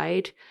the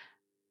side.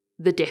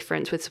 The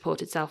difference with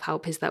supported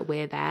self-help is that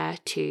we're there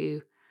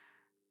to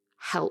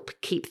help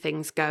keep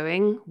things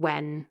going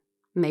when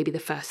maybe the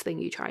first thing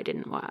you try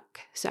didn't work.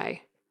 So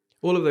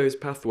all of those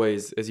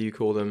pathways, as you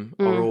call them,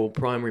 are all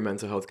primary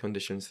mental health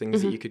conditions,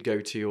 things that you could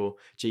go to your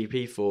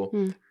GP for.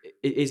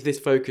 Is this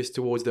focused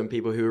towards them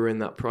people who are in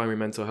that primary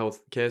mental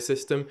health care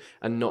system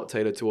and not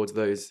tailored towards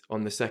those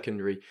on the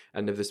secondary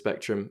end of the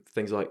spectrum,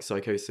 things like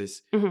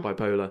psychosis,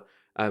 bipolar?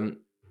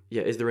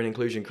 Is there an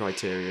inclusion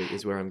criteria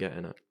is where I'm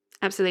getting at?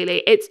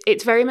 Absolutely.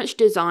 It's very much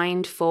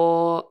designed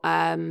for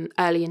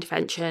early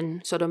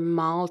intervention, sort of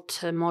mild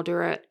to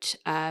moderate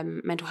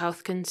mental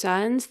health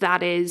concerns.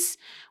 That is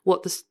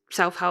what the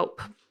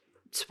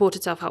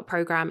supported self-help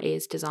program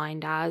is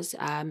designed as.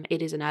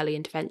 It is an early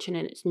intervention,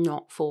 and it's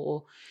not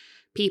for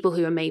people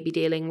who are maybe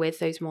dealing with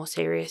those more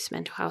serious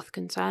mental health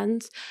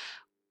concerns.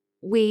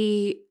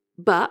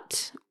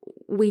 But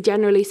we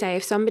generally say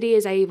if somebody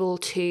is able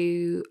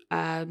to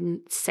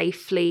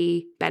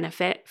safely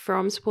benefit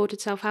from supported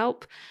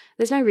self-help,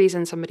 there's no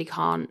reason somebody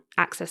can't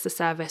access the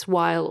service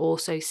while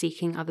also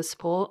seeking other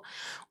support.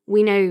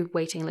 We know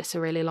waiting lists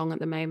are really long at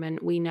the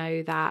moment. We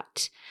know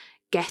that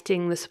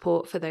getting the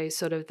support for that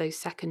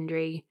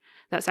secondary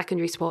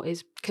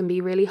support can be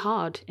really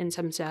hard in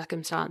some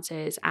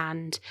circumstances.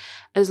 And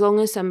as long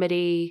as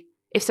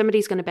if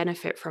somebody's going to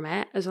benefit from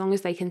it, as long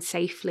as they can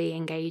safely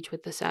engage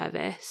with the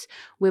service,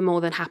 we're more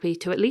than happy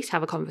to at least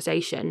have a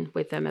conversation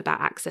with them about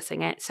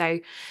accessing it. So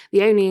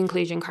the only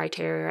inclusion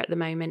criteria at the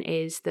moment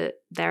is that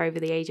they're over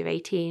the age of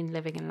 18,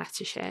 living in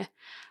Leicestershire.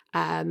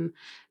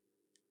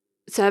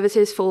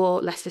 Services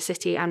for Leicester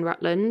City and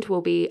Rutland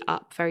will be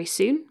up very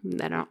soon.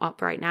 They're not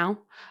up right now.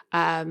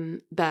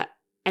 But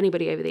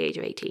anybody over the age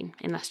of 18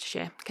 in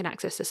Leicestershire can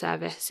access the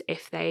service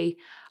if they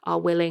are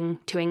willing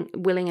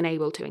and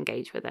able to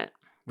engage with it.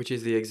 Which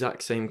is the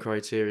exact same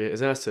criteria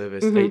as our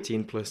service,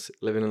 18 plus,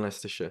 living in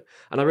Leicestershire.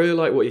 And I really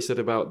like what you said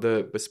about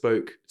the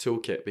bespoke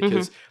toolkit,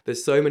 because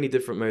there's so many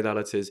different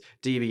modalities: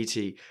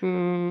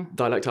 DBT,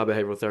 dialectical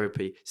behavioural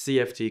therapy,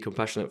 CFT,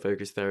 compassionate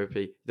focused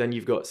therapy. Then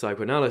you've got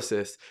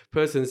psychoanalysis,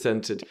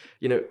 person-centered,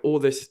 all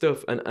this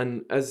stuff.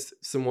 And as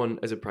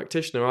a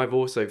practitioner, I've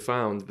also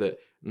found that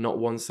not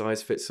one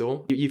size fits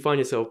all. You find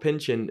yourself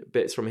pinching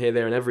bits from here,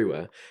 there and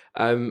everywhere.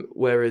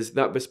 Whereas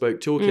that bespoke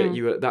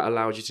toolkit, that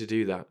allows you to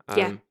do that.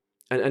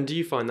 And do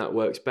you find that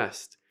works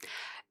best?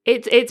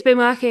 It's been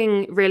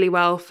working really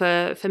well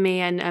for me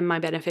and my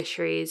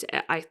beneficiaries.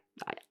 I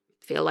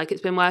feel like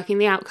it's been working.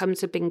 The outcomes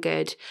have been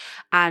good,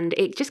 and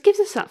it just gives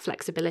us that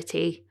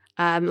flexibility.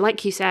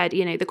 Like you said,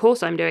 the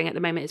course I'm doing at the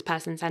moment is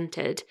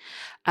person-centered,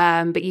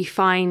 but you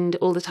find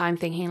all the time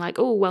thinking like,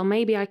 oh, well,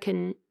 maybe I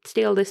can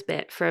steal this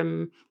bit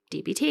from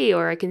DBT,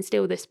 or I can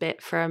steal this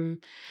bit from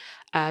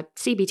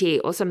CBT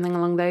or something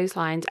along those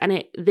lines.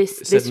 And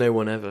said no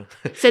one ever.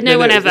 Said no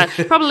one ever.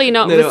 Probably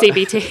not with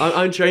CBT.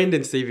 I'm trained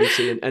in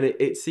CBT, and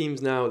it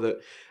seems now that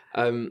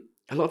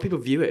a lot of people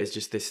view it as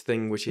just this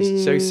thing which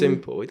is so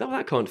simple.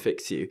 That can't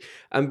fix you.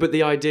 But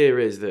the idea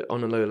is that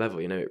on a lower level,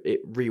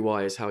 it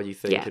rewires how you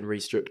think and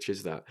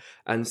restructures that.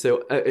 And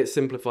so at a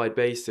simplified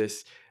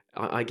basis,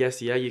 I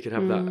guess, you could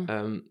have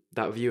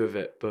that view of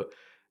it. But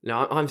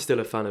no, I'm still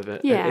a fan of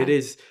it. Yeah. It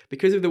is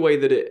because of the way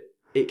that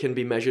it can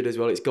be measured as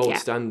well. It's gold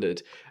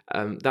standard.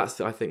 That's,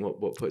 I think,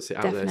 what puts it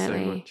out there so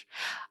much.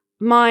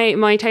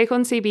 My take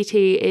on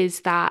CBT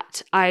is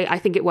that I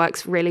think it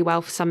works really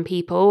well for some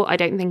people. I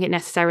don't think it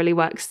necessarily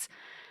works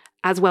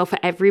as well for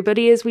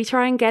everybody as we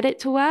try and get it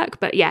to work.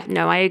 But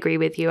I agree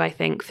with you. I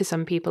think for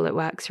some people it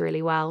works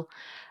really well.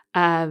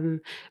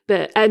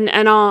 But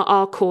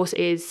our course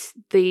is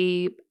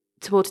the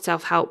supported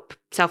self-help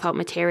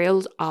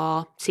materials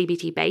are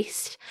CBT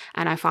based,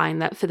 and I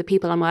find that for the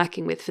people I'm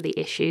working with, for the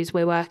issues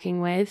we're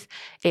working with,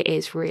 it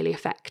is really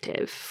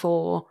effective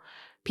for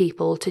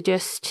people to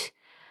just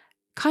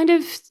kind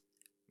of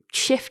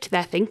shift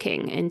their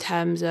thinking in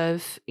terms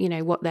of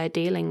what they're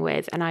dealing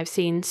with. And I've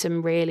seen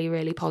some really,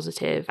 really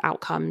positive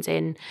outcomes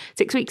in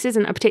 6 weeks.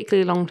 Isn't a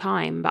particularly long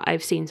time, but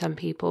I've seen some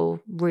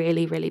people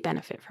really, really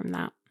benefit from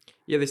that.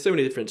 Yeah, there's so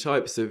many different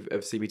types of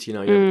CBT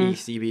now. You have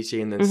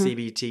eCBT and then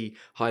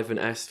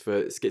CBT-S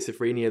for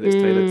schizophrenia that's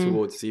tailored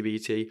towards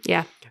CBT.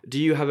 Yeah. Do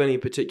you have any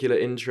particular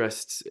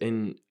interests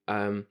in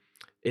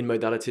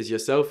modalities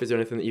yourself? Is there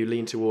anything that you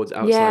lean towards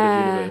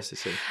outside of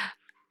university?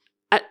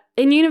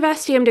 in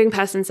university, I'm doing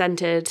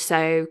person-centered.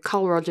 So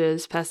Carl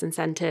Rogers,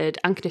 person-centered,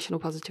 unconditional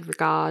positive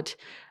regard,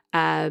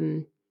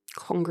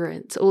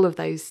 congruence, all of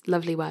those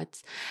lovely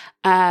words.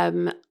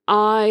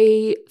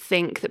 I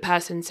think that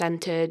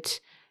person-centered,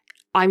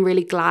 I'm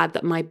really glad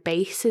that my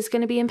base is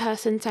going to be in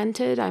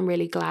person-centered. I'm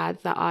really glad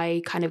that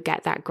I kind of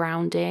get that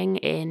grounding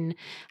in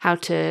how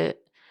to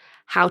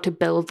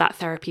build that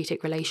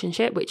therapeutic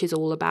relationship, which is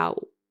all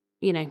about,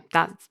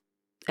 that's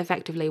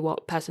effectively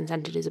what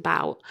person-centered is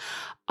about.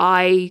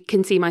 I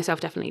can see myself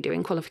definitely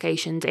doing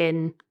qualifications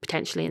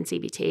potentially in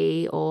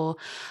CBT, or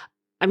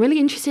I'm really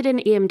interested in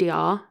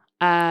EMDR.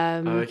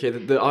 Okay,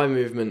 the eye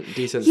movement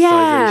desensitization.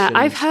 Yeah,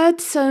 I've heard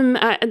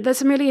there's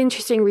some really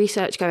interesting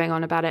research going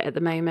on about it at the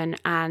moment,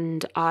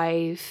 and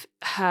I've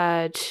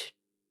heard,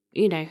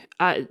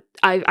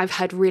 I've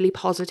heard really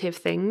positive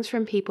things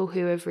from people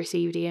who have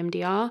received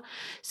EMDR.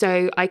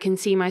 So I can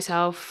see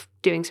myself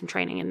doing some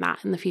training in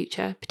that in the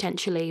future,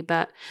 potentially.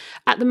 But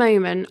at the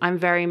moment, I'm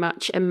very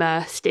much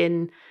immersed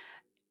in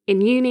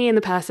uni in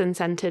the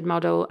person-centered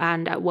model,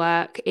 and at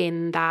work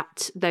in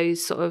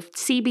those sort of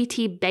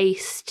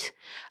CBT-based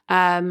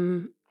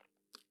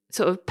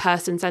sort of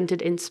person-centered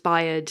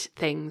inspired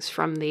things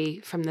from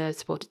the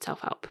supported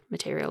self-help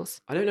materials.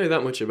 I don't know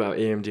that much about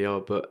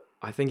EMDR, but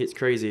I think it's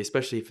crazy,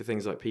 especially for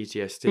things like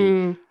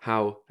PTSD,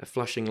 how a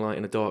flashing light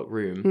in a dark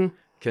room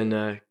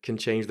can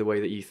change the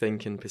way that you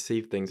think and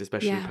perceive things,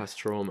 especially past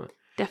trauma.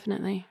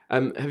 Definitely.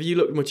 Have you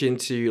looked much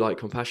into like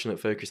compassionate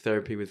focused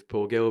therapy with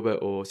Paul Gilbert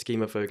or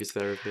schema focused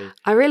therapy?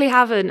 I really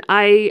haven't.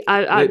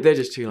 They're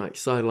just two like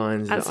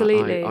sidelines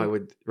absolutely. that I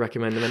would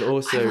recommend. And then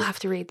also I will have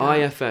to read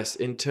that. IFS,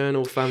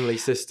 internal family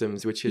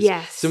systems, which is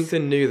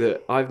something new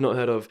that I've not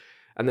heard of.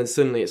 And then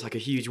suddenly it's like a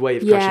huge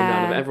wave crashing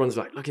down, and everyone's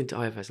like, look into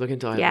IFS.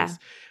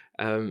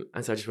 And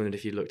so I just wondered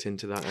if you looked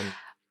into that. And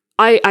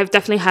I've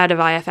definitely heard of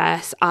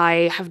IFS.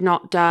 I have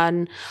not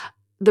done.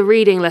 The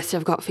reading list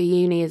I've got for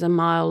uni is a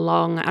mile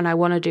long, and I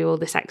want to do all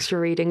this extra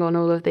reading on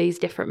all of these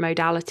different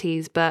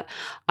modalities, but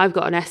I've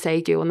got an essay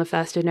due on the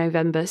 1st of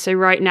November. So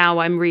right now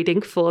I'm reading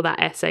for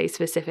that essay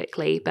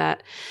specifically,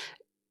 but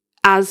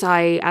as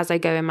I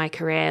go in my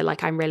career,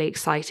 like I'm really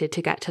excited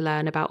to get to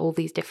learn about all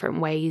these different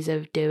ways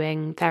of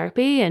doing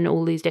therapy and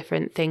all these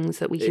different things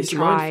that we can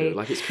try.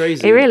 Like it's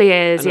crazy. It really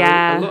is,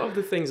 and a lot of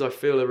the things I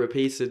feel are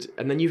repeated,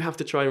 and then you have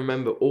to try and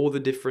remember all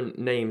the different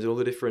names, all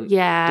the different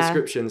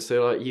descriptions.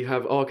 So like you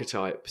have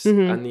archetypes,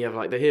 and you have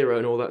like the hero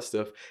and all that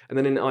stuff, and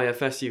then in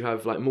IFS you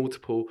have like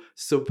multiple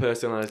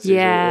sub-personalities or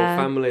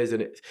families,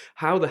 and it's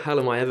how the hell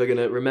am I ever going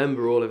to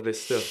remember all of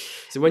this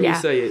stuff? So when you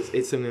say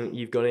it's something that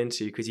you've gone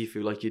into because you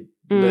feel like you'd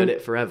learn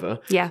it forever,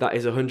 that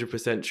is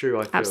 100% true.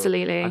 I feel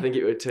absolutely. I think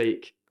it would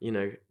take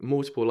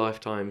multiple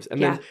lifetimes,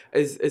 and then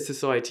as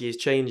society is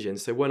changing.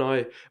 So when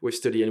I was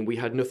studying, we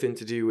had nothing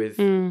to do with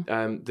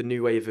the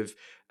new wave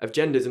of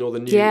genders and all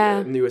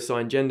the new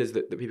assigned genders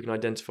that people can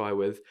identify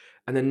with.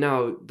 And then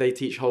now they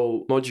teach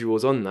whole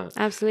modules on that.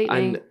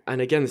 Absolutely.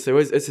 And again, so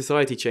as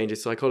society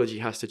changes, psychology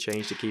has to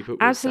change to keep up with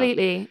that.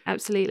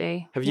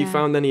 Absolutely. Have you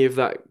found any of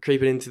that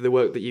creeping into the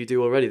work that you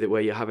do already, that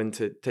where you're having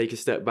to take a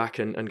step back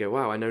and go,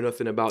 wow, I know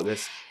nothing about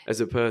this as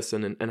a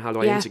person, and how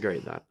do I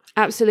integrate that?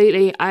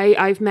 Absolutely.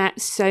 I've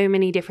met so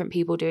many different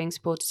people doing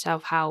supported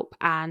self-help,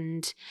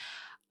 and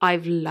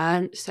I've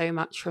learned so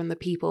much from the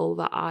people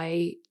that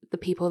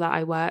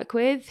I work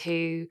with,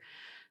 who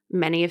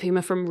many of whom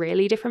are from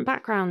really different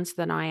backgrounds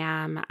than I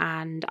am,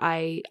 and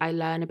I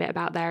learn a bit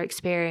about their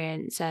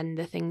experience and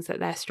the things that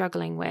they're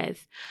struggling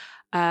with.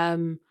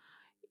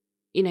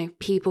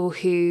 People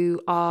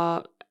who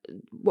are,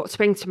 what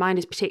springs to mind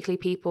is particularly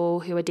people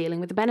who are dealing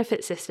with the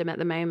benefit system at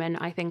the moment.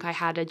 I think I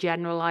had a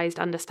generalized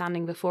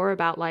understanding before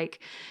about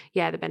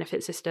the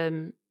benefit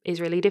system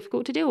is really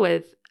difficult to deal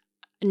with.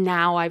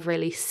 Now I've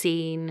really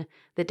seen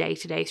the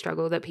day-to-day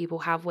struggle that people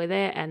have with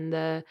it, and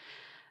the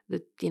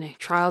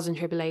trials and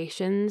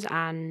tribulations,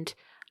 and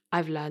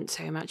I've learned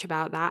so much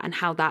about that and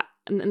how that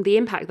and the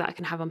impact that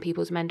can have on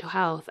people's mental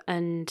health.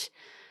 And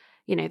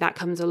that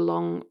comes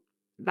along,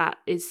 that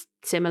is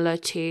similar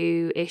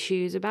to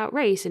issues about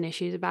race and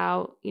issues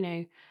about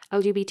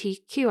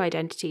LGBTQ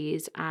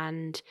identities.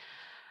 And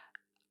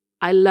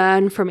I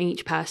learn from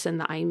each person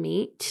that I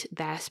meet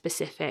their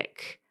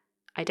specific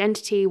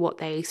identity, what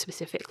they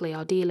specifically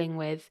are dealing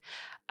with,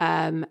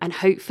 and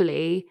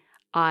hopefully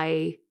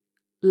I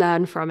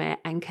learn from it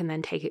and can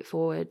then take it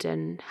forward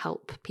and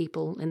help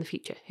people in the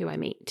future who I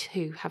meet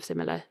who have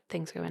similar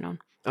things going on.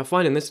 I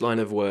find in this line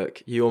of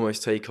work, you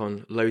almost take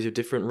on loads of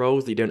different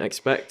roles that you don't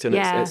expect. And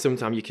it's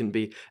sometimes you can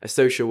be a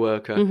social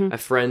worker, a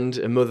friend,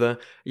 a mother,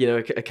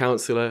 a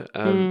counsellor,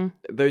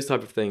 those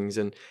type of things.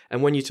 And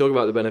when you talk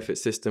about the benefit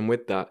system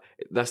with that,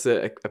 that's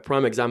a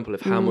prime example of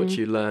how much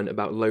you learn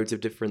about loads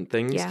of different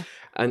things. Yeah.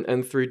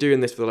 And through doing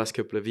this for the last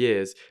couple of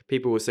years,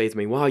 people will say to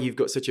me, wow, you've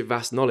got such a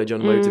vast knowledge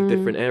on loads of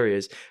different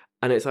areas.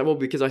 And it's like, well,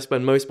 because I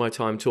spend most of my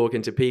time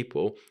talking to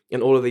people,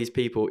 and all of these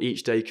people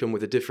each day come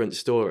with a different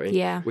story,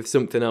 with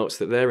something else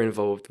that they're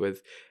involved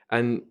with.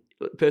 And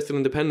personal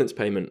independence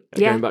payment,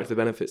 going back to the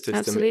benefit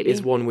system,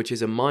 is one which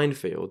is a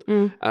minefield.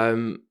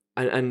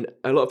 And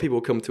a lot of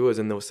people come to us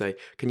and they'll say,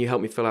 can you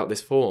help me fill out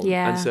this form?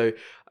 Yeah. And so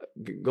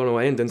gone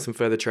away and done some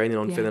further training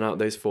on Yeah. filling out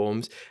those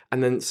forms.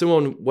 And then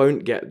someone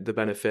won't get the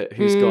benefit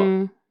who's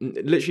got,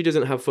 literally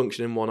doesn't have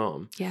function in one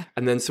arm. Yeah.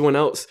 And then someone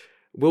else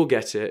will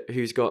get it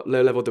who's got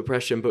low-level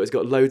depression but has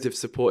got loads of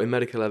supporting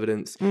medical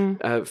evidence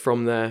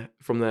from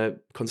their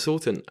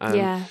consultant.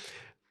 Yeah.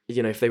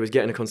 You know, if they was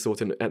getting a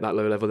consultant at that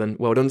low level, then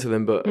well done to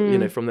them. But, you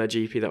know, from their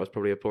GP, that was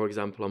probably a poor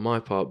example on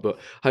my part. But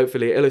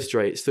hopefully it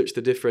illustrates such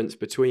the difference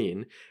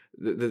between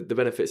the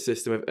benefit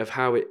system of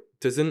how it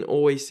doesn't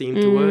always seem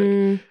to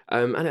work.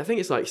 And I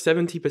think it's like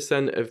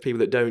 70% of people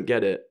that don't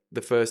get it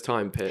the first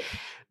time, Pip,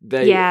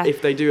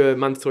 if they do a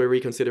mandatory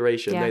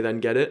reconsideration, they then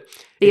get it.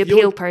 The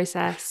appeal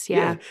process,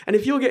 And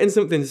if you're getting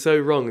something so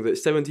wrong that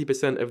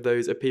 70% of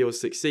those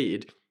appeals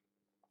succeed,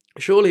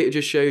 surely it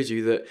just shows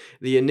you that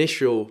the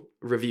initial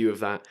review of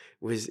that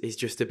is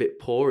just a bit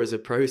poor as a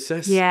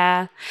process.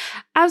 Yeah,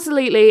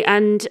 absolutely.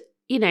 And,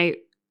 you know,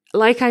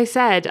 like I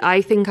said,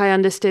 I think I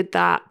understood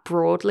that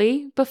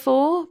broadly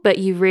before, but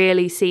you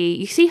really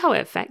see how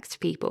it affects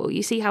people.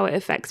 You see how it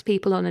affects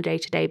people on a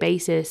day-to-day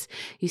basis.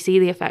 You see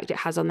the effect it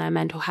has on their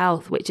mental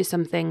health, which is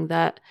something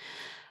that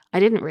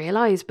I didn't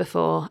realize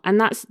before. And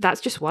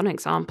that's just one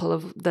example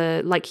of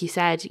like you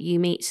said, you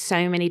meet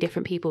so many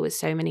different people with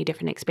so many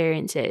different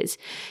experiences.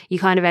 You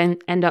kind of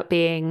end up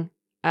being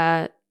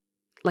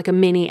like a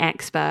mini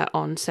expert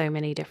on so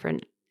many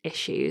different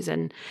issues.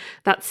 And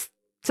that's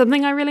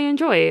something I really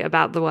enjoy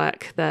about the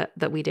work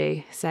that we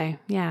do. So,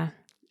 yeah.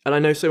 And I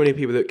know so many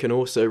people that can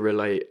also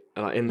relate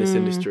in this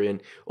industry,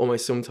 and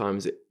almost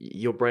sometimes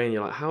your brain,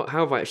 you're like, how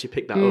have I actually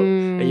picked that up?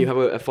 And you have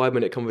a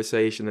 5-minute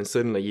conversation, and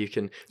suddenly you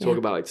can talk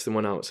about it to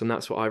someone else. And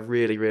that's what I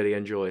really, really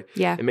enjoy.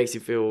 Yeah. It makes you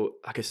feel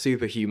like a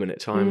superhuman at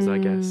times, I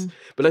guess.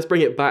 But let's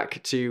bring it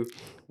back to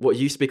what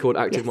used to be called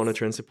active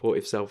monitoring,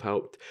 supportive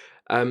self-help.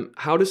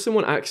 How does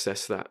someone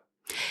access that?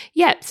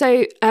 Yeah,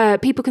 so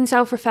people can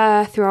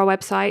self-refer through our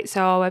website.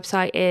 So our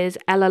website is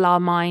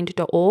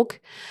llrmind.org.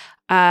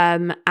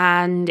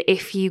 And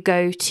if you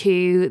go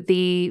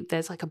to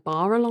there's like a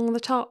bar along the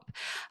top.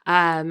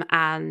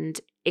 And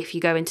if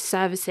you go into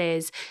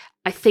services,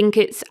 I think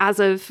it's,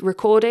 as of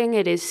recording,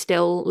 it is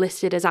still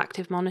listed as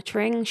active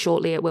monitoring.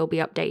 Shortly, it will be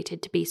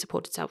updated to be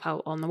supported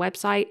self-help on the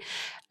website.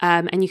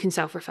 And you can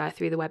self-refer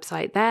through the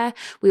website there.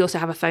 We also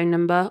have a phone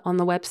number on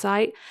the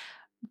website.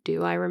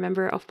 Do I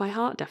remember it off by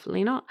heart?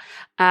 Definitely not.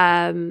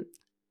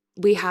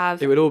 We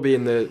have... It would all be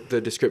in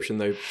the description,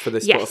 though, for the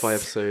Spotify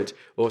episode.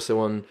 Also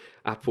on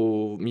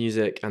Apple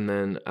Music and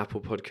then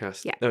Apple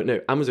Podcasts. Yeah. No,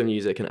 Amazon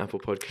Music and Apple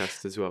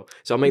Podcasts as well.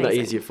 So I'll make that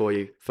easier for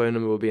you. Phone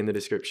number will be in the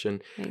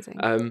description.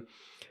 Amazing.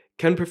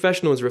 Can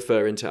professionals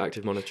refer into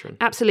active monitoring?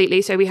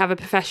 Absolutely. So we have a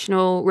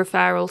professional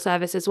referral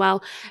service as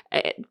well.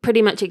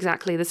 Pretty much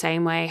exactly the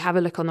same way. Have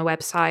a look on the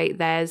website.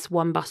 There's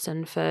one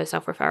button for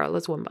self-referral.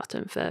 There's one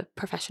button for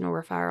professional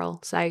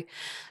referral. So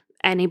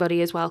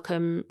anybody is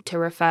welcome to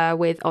refer,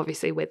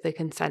 obviously with the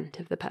consent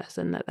of the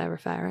person that they're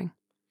referring.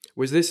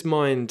 Was this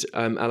Mind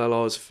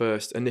LLR's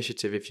first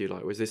initiative, if you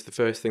like? Was this the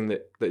first thing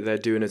that they're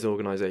doing as an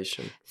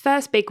organisation?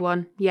 First big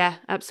one. Yeah,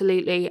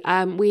 absolutely.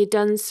 We'd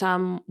done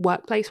some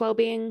workplace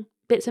wellbeing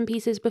bits and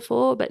pieces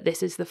before, but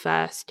this is the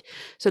first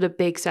sort of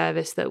big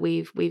service that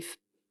we've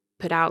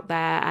put out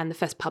there, and the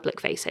first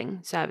public facing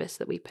service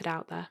that we put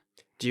out there.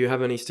 Do you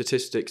have any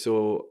statistics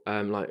or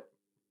like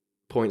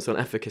points on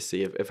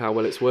efficacy of how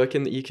well it's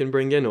working that you can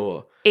bring in?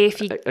 Or if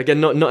you, again,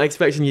 not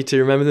expecting you to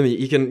remember them,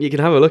 you can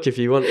have a look if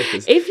you want,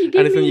 if you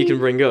anything you can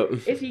bring up.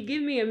 If you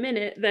give me a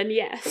minute, then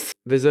yes.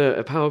 There's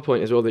a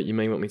PowerPoint as well that you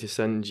may want me to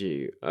send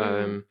you,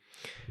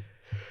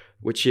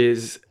 which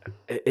is,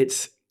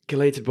 it's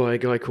collated by a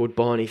guy called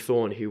Barney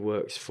Thorne, who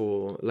works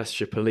for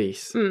Leicestershire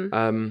Police.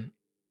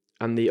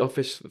 And the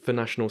Office for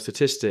National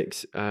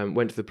Statistics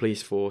went to the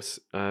police force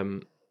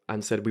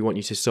and said, we want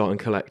you to start and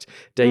collect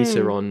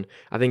data on,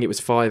 I think it was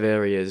 5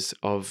 areas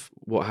of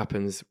what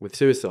happens with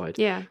suicide.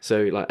 Yeah.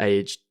 So like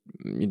age,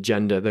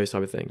 gender, those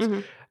type of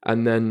things.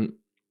 And then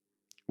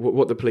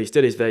what the police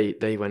did is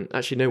they went,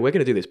 actually, no, we're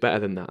going to do this better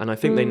than that. And I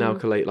think they now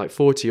collate like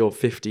 40 or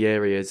 50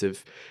 areas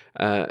of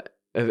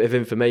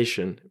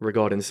information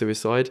regarding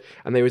suicide,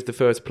 and they was the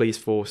first police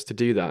force to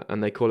do that,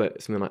 and they call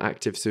it something like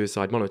active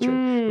suicide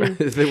monitoring,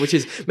 which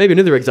is maybe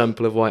another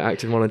example of why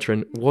active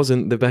monitoring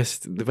wasn't the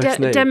best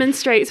name.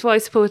 Demonstrates why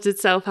supported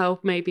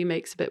self-help maybe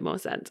makes a bit more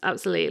sense.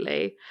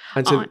 Absolutely.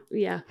 And so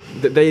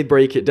they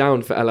break it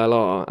down for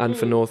LLR and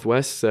for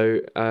Northwest.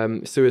 So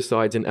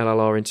suicides in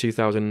LLR in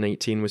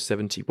 2018 was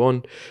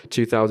 71,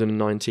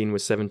 2019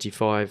 was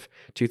 75,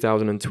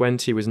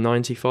 2020 was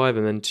 95,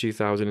 and then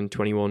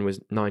 2021 was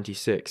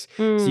 96.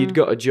 So you'd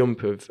got a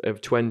jump of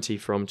 20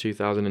 from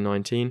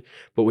 2019,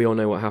 but we all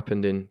know what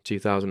happened in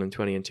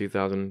 2020 and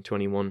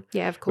 2021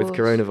 of course, with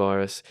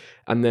coronavirus.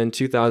 And then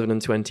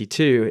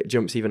 2022, it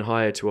jumps even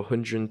higher to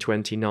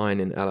 129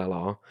 in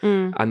LLR.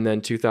 And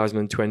then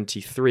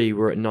 2023,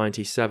 we're at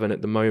 97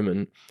 at the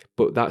moment,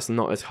 but that's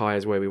not as high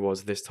as where we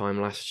was this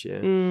time last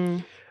year.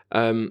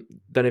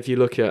 Then if you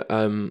look at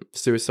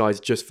suicides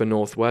just for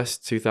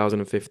Northwest,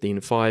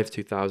 2015, 5,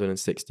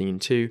 2016,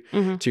 2,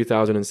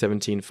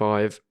 2017,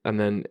 5, and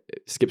then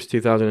it skips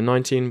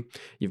 2019,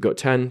 you've got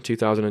 10,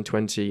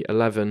 2020,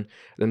 11.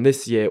 Then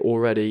this year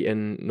already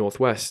in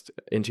Northwest,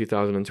 in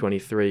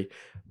 2023,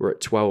 we're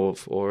at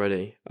 12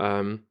 already.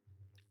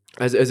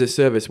 As a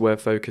service, we're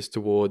focused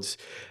towards,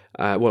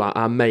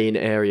 our main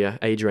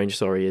age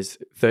range, is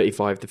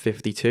 35 to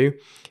 52.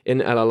 In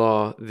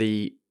LLR,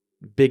 the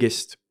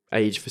biggest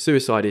age for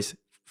suicide is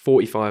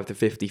 45 to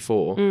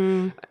 54.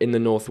 In the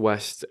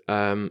Northwest,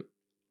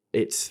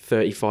 it's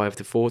 35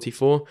 to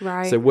 44.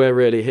 Right. So we're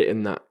really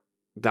hitting that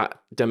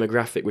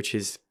demographic, which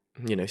is,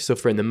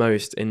 suffering the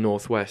most in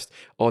Northwest,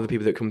 are the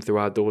people that come through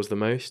our doors the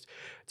most.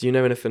 Do you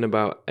know anything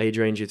about age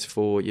ranges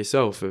for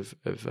yourself of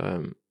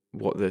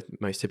what the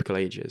most typical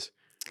age is?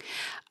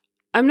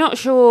 I'm not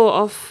sure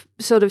of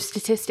sort of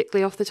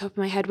statistically off the top of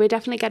my head. We're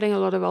definitely getting a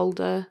lot of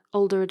older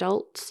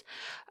adults.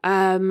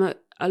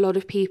 A lot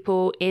of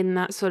people in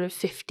that sort of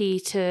 50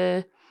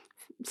 to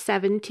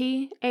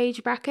 70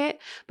 age bracket,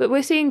 but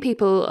we're seeing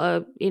people,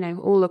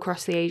 all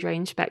across the age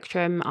range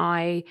spectrum.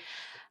 I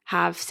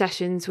have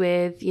sessions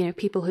with,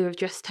 people who have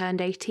just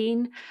turned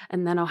 18,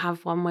 and then I'll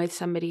have one with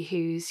somebody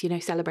who's,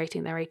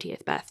 celebrating their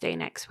 80th birthday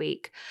next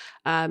week.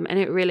 And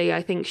it really,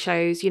 I think,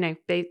 shows,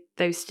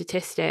 those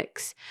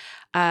statistics.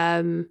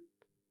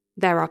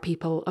 There are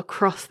people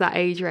across that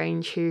age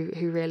range who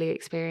really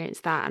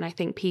experience that. And I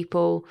think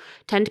people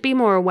tend to be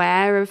more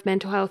aware of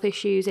mental health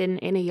issues in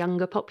a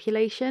younger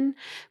population,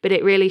 but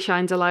it really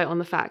shines a light on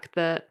the fact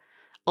that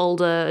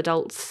older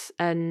adults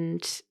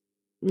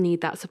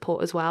need that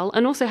support as well,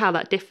 and also how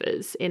that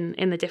differs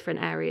in the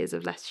different areas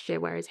of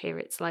Leicestershire, whereas here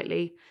it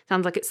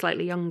sounds like it's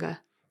slightly younger.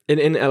 In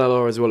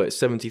LLR as well, it's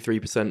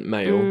 73%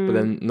 male, but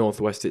then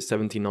Northwest it's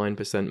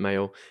 79%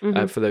 male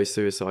for those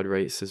suicide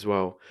rates as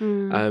well.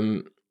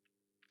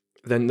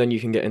 Then you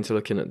can get into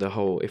looking at the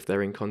whole, if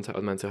they're in contact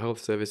with mental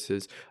health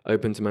services,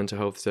 open to mental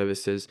health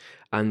services,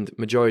 and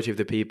majority of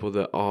the people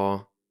that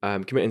are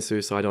committing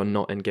suicide are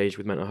not engaged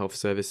with mental health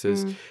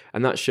services.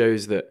 And that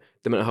shows that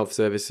the mental health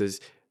services,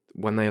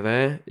 when they're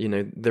there,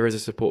 there is a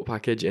support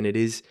package, and it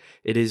is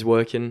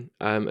working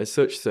as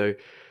such. So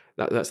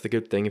that's the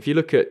good thing. If you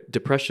look at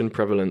depression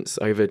prevalence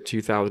over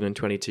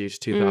 2022 to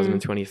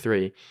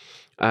 2023,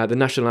 the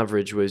national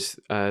average was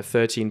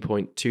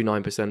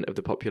 13.29% of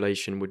the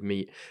population would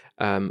meet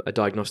a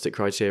diagnostic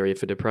criteria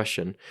for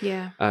depression.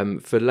 Yeah.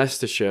 For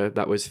Leicestershire,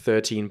 that was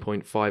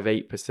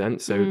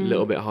 13.58%, so a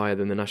little bit higher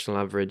than the national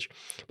average.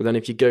 But then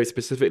if you go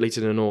specifically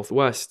to the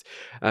Northwest,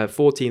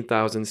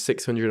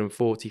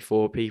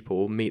 14,644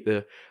 people meet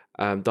the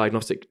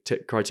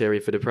diagnostic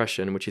criteria for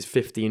depression, which is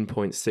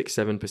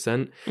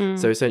 15.67%.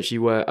 So essentially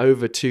we're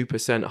over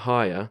 2%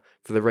 higher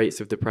for the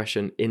rates of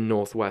depression in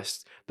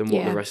Northwest than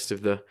what the rest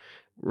of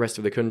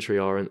the country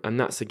are, and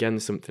that's again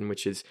something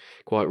which is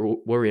quite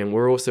worrying.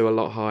 We're also a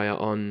lot higher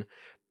on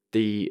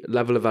the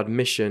level of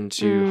admission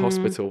to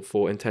hospital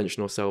for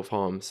intentional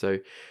self-harm. So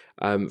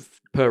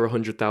per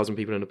 100,000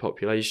 people in the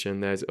population,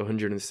 there's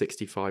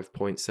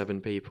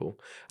 165.7 people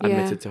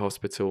admitted to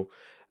hospital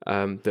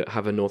that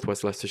have a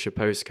Northwest Leicestershire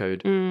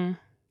postcode.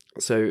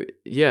 So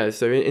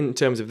in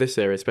terms of this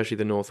area, especially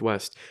the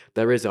Northwest,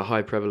 there is a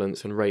high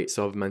prevalence and rates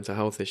of mental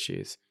health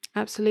issues.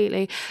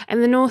 Absolutely.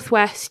 And the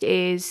Northwest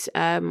is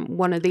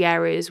one of the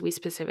areas we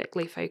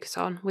specifically focus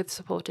on with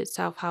supported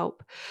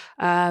self-help,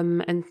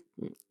 and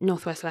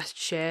Northwest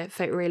Leicestershire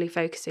really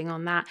focusing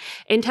on that.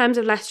 In terms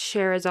of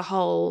Leicestershire as a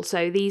whole,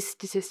 so these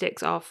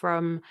statistics are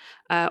from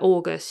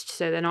August,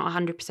 so they're not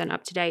 100%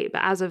 up to date,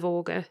 but as of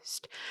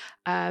August,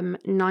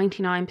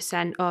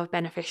 99% of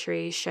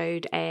beneficiaries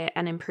showed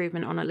an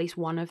improvement on at least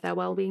one of their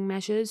wellbeing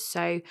measures.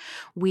 So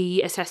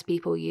we assess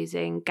people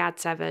using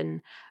GAD-7,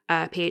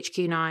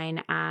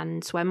 PHQ-9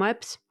 and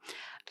SWEMWebs.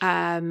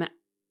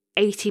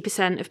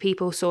 80% of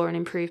people saw an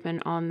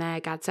improvement on their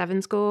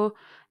GAD-7 score.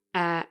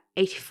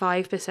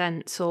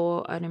 85%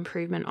 saw an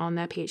improvement on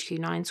their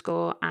PHQ-9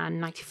 score,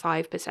 and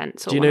 95%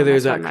 saw. Do you know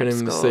those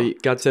acronyms? So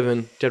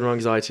GAD-7, general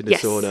anxiety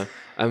disorder.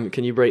 Yes.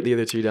 Can you break the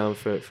other two down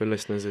for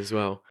listeners as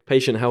well?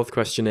 Patient health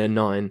questionnaire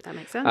 9. That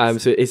makes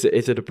sense. So it's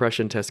a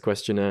depression test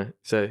questionnaire.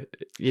 So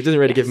it doesn't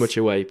really give much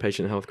away.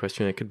 Patient health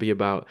questionnaire, it could be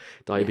about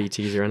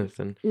diabetes or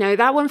anything. No,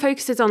 that one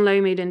focuses on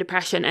low mood and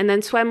depression, and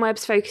then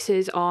SWEMWebs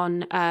focuses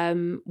on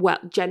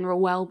general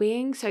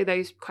well-being. So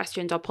those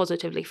questions are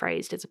positively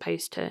phrased as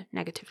opposed to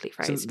negatively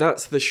phrased. So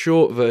that's the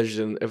short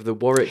version of the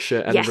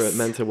Warwickshire Edinburgh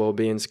Mental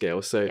Wellbeing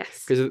Scale. So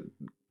because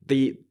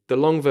the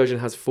long version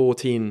has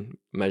 14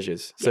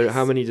 measures. So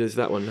how many does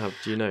that one have?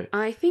 Do you know?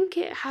 I think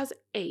it has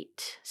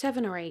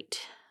 7 or 8.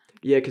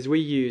 Yeah, because we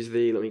use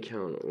let me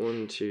count,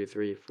 1, 2,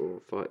 3,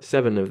 4, 5,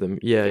 7 of them.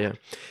 Yeah.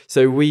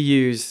 So we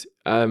use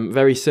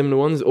very similar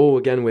ones, all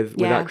again with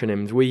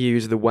acronyms. We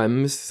use the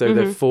WEMS, so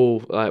the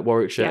full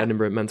Warwickshire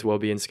Edinburgh Mental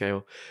Wellbeing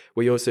Scale.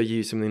 We also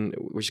use something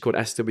which is called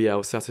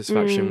SWL,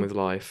 Satisfaction with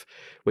Life,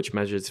 which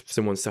measures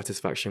someone's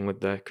satisfaction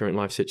with their current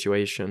life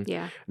situation.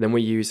 Yeah. Then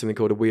we use something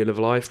called a Wheel of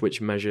Life,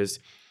 which measures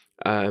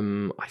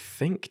I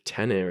think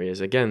 10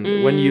 areas.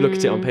 Again, when you look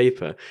at it on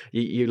paper,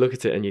 you look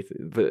at it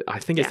and but I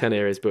think it's 10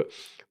 areas, but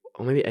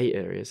or maybe 8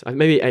 areas.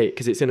 Maybe 8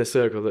 because it's in a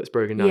circle that's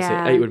broken down.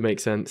 So 8 would make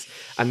sense.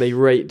 And they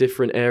rate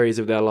different areas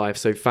of their life.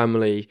 So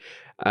family,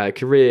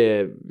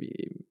 career,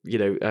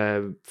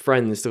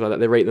 friends, stuff like that.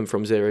 They rate them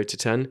from 0 to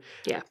 10.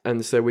 Yeah.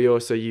 And so we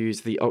also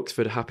use the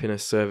Oxford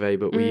Happiness Survey,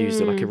 but we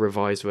used it like a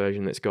revised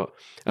version that's got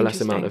a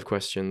less amount of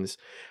questions.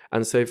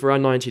 And so for our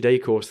 90-day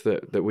course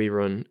that we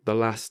run, the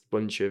last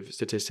bunch of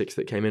statistics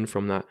that came in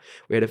from that,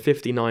 we had a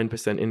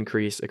 59%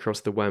 increase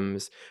across the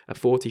WEMS, a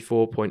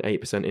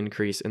 44.8%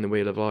 increase in the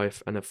Wheel of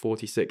Life, and a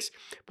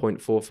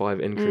 46.45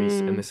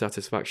 increase in the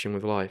satisfaction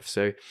with life.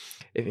 So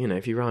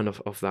if you round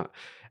off that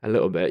a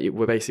little bit,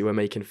 we're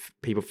making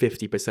people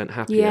 50%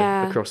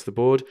 happier across the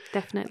board.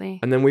 Definitely.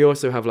 And then we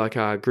also have like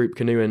our group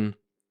canoeing,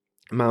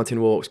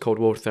 mountain walks, cold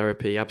water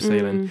therapy,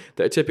 abseiling,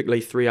 that are typically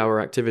 3-hour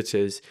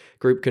activities.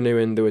 Group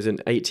canoeing, there was an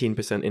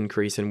 18%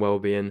 increase in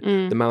well-being.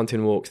 The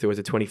mountain walks, there was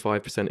a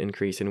 25%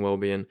 increase in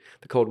well-being.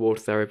 The cold water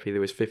therapy, there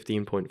was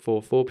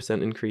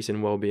 15.44% increase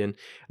in well-being.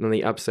 And on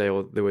the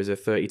abseil, there was a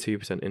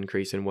 32%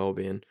 increase in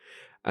well-being.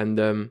 And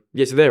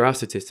so there are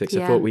statistics.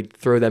 I thought we'd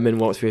throw them in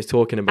whilst we were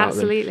talking about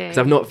them. Because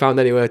I've not found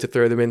anywhere to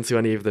throw them into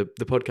any of the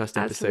podcast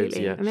episodes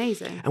yet.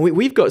 Amazing. And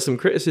we've got some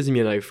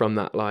criticism, from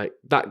that, like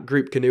that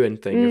group canoeing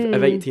thing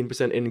of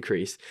 18%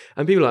 increase.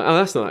 And people are like, oh,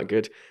 that's not that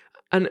good.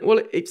 And well,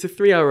 it's a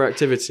 3-hour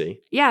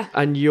activity. Yeah.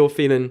 And you're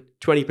feeling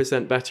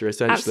 20% better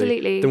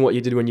essentially than what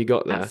you did when you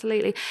got there.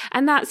 Absolutely.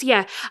 And that's,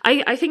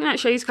 I think that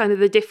shows kind of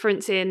the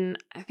difference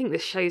I think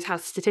this shows how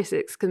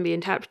statistics can be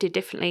interpreted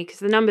differently, because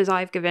the numbers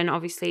I've given,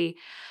 obviously,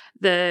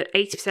 the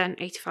 80%,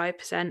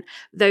 85%,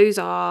 those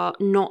are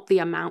not the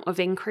amount of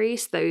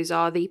increase. Those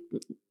are the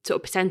sort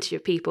of percentage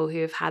of people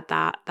who have had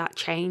that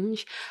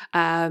change.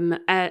 An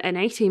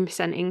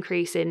 18%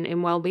 increase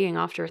in well-being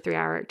after a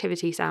 3-hour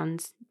activity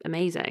sounds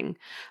amazing.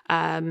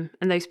 And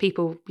those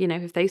people,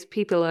 if those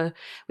people are,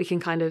 we can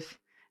kind of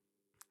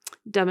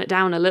dumb it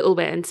down a little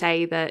bit and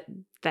say that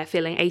they're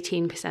feeling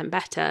 18%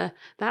 better,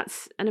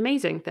 that's an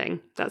amazing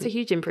thing. That's a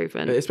huge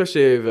improvement.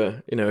 Especially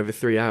over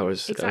 3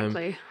 hours.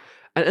 Exactly.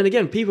 And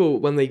again, people,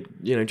 when they,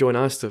 join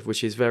our stuff,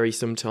 which is very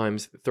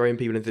sometimes throwing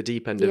people into the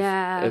deep end of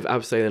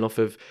abseiling off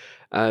of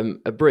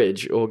a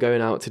bridge or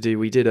going out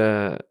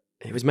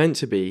it was meant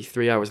to be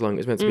 3 hours long. It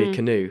was meant to be a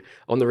canoe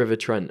on the River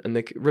Trent. And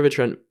the River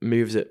Trent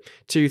moves at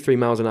 2-3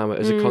 miles an hour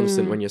as a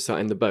constant when you're sat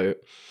in the boat.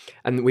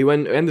 And we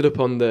ended up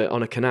on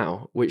a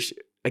canal, which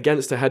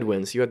against a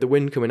headwind, so you had the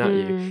wind coming at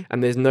you,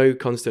 and there's no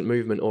constant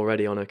movement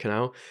already on a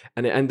canal,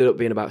 and it ended up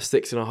being about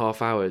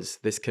 6.5 hours,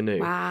 this canoe.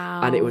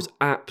 Wow. And it was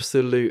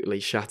absolutely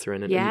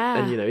shattering,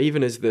 and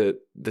even as the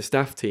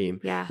staff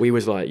team, we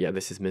was like,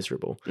 this is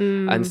miserable.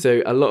 And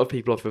so a lot of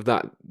people off of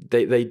that,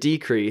 they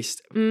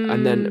decreased,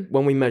 and then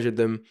when we measured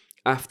them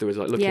afterwards,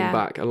 like looking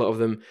back, a lot of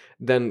them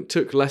then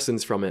took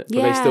lessons from it,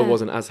 but they still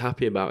wasn't as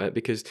happy about it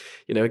because,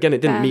 again, it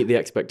didn't meet the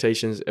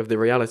expectations of the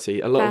reality.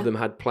 A lot of them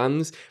had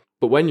plans,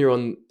 but when you're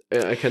on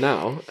a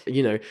canal,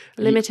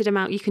 limited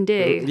amount you can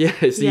do.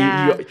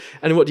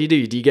 And what do? Do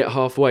you get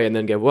halfway and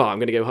then go, well, I'm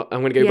going to go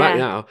back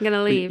now. I'm going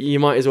to leave. You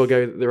might as well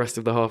go the rest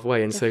of the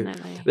halfway. And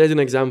Definitely. So there's an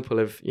example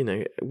of,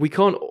 we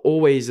can't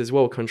always as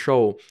well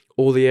control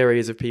all the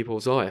areas of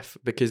people's life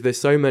because there's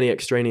so many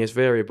extraneous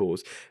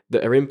variables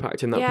that are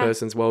impacting that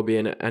person's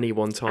well-being at any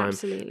one time.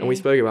 Absolutely. And we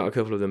spoke about a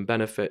couple of them,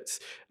 benefits,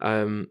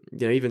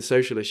 even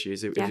social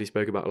issues, as we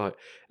spoke about, like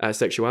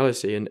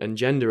sexuality and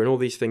gender and all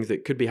these things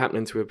that could be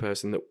happening to a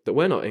person that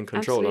we're not in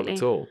control of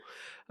at all.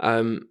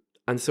 And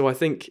so I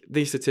think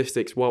these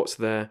statistics, whilst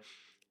they're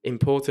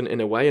important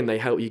in a way and they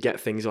help you get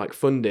things like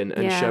funding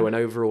and show an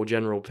overall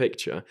general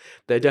picture,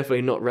 they're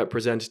definitely not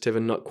representative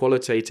and not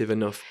qualitative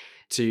enough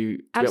to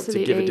be able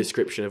to give a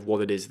description of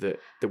what it is that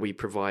we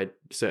provide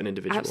certain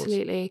individuals.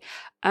 Absolutely.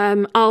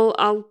 I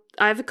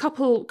have a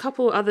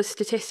couple other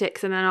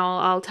statistics, and then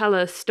I'll tell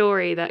a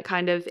story that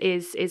kind of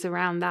is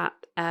around that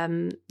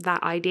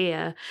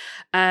idea.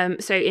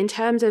 So in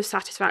terms of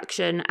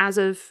satisfaction, as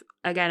of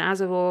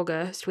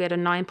August, we had a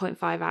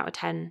 9.5 out of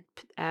 10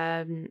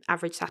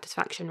 average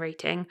satisfaction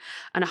rating,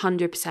 and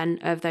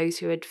 100% of those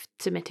who had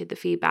submitted the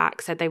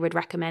feedback said they would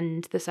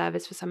recommend the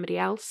service for somebody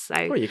else.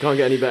 So you can't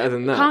get any better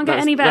than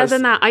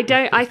that.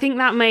 I think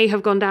that may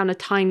have gone down a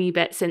tiny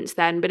bit since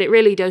then, but it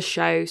really does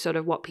show sort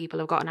of what people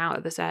have gotten out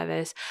of the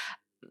service.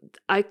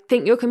 I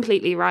think you're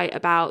completely right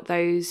about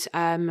those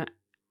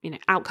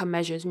outcome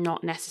measures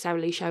not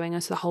necessarily showing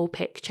us the whole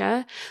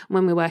picture.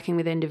 When we're working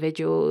with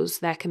individuals,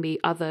 there can be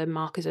other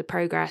markers of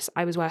progress.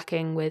 I was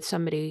working with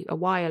somebody a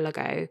while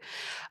ago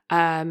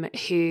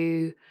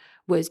who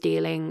was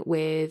dealing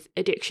with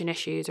addiction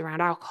issues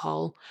around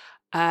alcohol,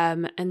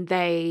 and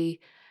they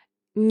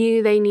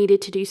knew they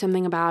needed to do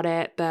something about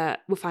it, but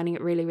were finding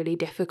it really, really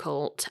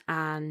difficult.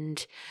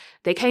 And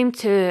they came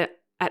to,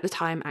 at the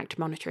time, Active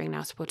Monitoring,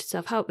 now Supported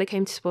Self-Help. They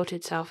came to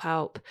Supported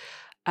Self-Help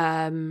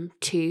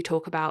to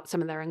talk about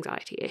some of their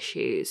anxiety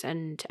issues,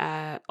 and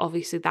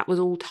obviously that was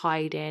all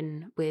tied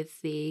in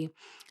with the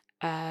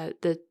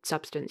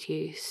substance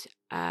use,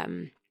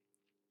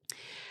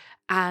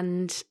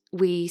 And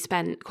we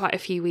spent quite a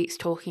few weeks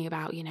talking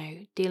about,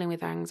 dealing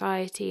with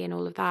anxiety and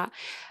all of that.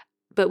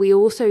 But we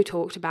also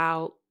talked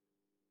about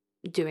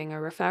doing a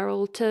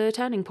referral to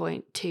Turning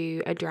Point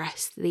to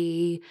address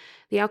the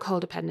alcohol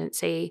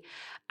dependency.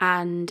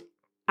 And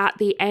at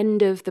the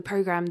end of the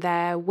program,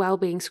 their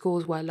wellbeing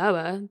scores were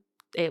lower.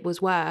 It was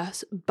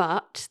worse,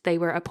 but they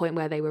were at a point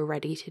where they were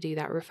ready to do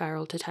that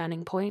referral to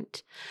Turning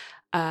Point.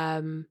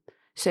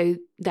 So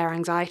their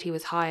anxiety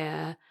was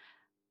higher,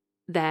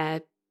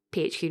 their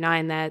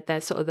PHQ-9,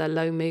 their sort of the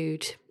low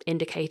mood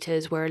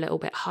indicators were a little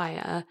bit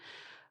higher.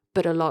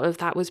 But a lot of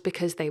that was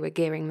because they were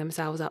gearing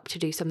themselves up to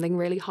do something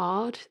really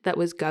hard that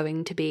was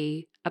going to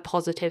be a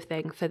positive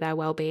thing for their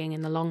well-being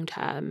in the long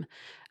term,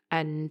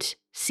 and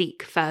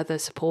seek further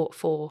support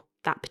for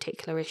that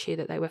particular issue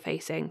that they were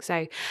facing.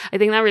 So I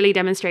think that really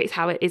demonstrates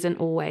how it isn't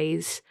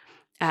always,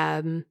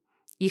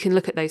 you can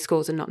look at those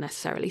scores and not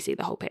necessarily see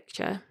the whole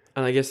picture.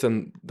 And I guess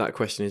then that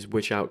question is,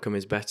 which outcome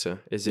is better?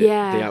 Is it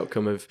the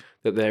outcome of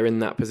that they're in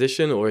that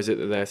position, or is it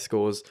that their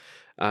scores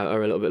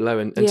are a little bit low?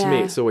 And to me,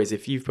 it's always,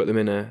 if you've put them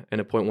in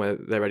a point where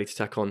they're ready to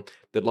tack on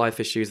the life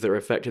issues that are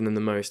affecting them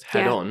the most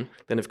head on,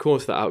 then of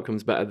course that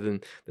outcome's better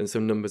than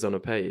some numbers on a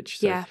page.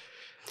 So,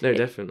 no,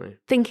 definitely.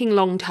 Thinking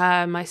long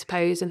term, I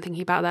suppose, and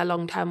thinking about their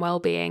long term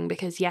well-being,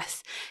 because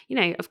yes,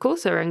 of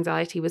course her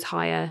anxiety was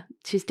higher.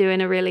 She's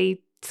doing a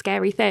really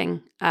scary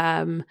thing.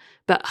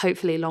 But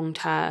hopefully long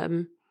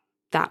term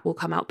that will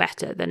come out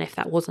better than if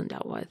that wasn't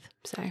dealt with.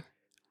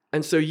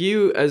 And so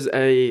you as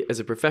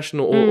a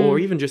professional or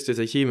even just as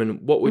a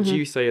human, what would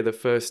you say are the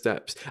first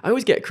steps? I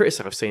always get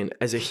criticised for saying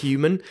as a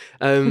human.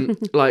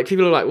 Like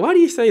people are like, why do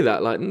you say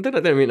that? Like, they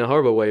don't mean it in a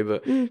horrible way,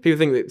 but people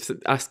think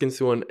that asking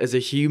someone as a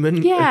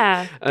human.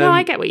 Yeah, no,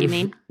 I get what you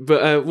mean.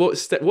 But what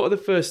are the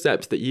first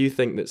steps that you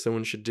think that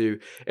someone should do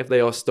if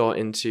they are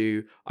starting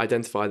to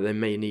identify that they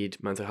may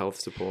need mental health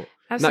support?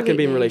 Absolutely. And that can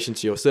be in relation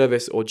to your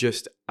service or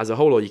just as a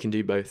whole, or you can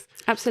do both.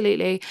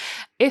 Absolutely.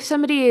 If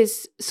somebody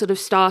is sort of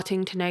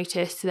starting to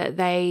notice that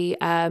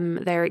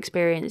they're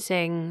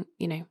experiencing,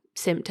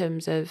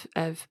 symptoms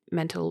of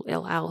mental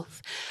ill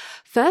health,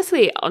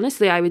 firstly,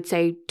 honestly, I would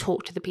say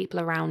talk to the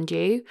people around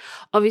you.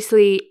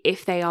 Obviously,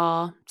 if they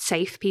are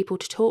safe people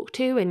to talk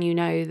to and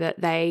that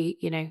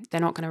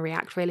they're not going to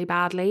react really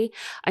badly,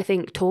 I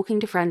think talking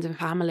to friends and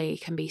family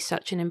can be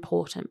such an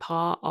important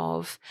part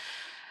of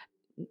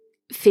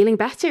feeling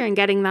better and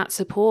getting that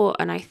support.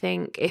 And I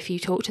think if you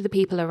talk to the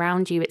people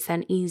around you, it's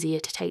then easier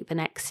to take the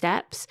next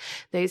steps.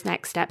 Those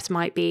next steps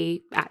might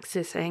be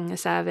accessing a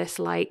service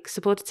like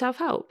supported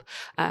self-help.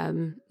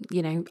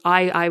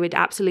 I would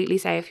absolutely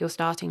say if you're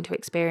starting to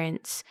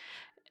experience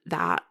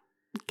that,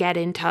 get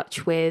in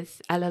touch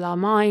with LLR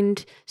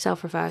Mind,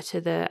 self-refer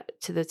to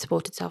the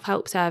supported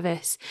self-help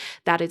service.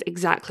 That is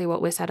exactly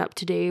what we're set up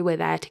to do. We're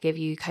there to give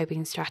you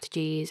coping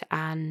strategies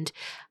and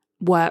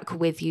work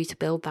with you to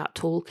build that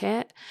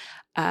toolkit,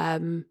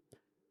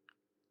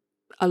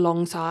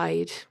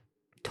 alongside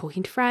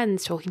talking to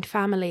friends, talking to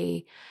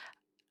family,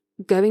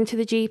 going to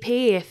the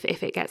GP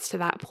if it gets to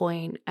that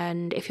point.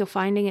 And if you're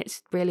finding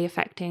it's really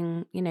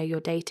affecting,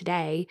 your day to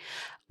day,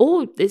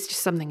 or it's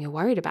just something you're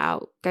worried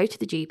about, go to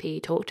the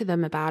GP, talk to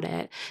them about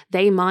it.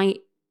 They might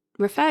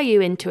refer you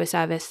into a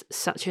service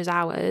such as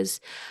ours,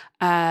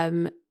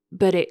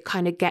 but it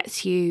kind of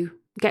gets you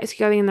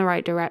going in the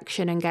right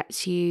direction and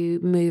gets you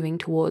moving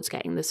towards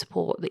getting the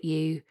support that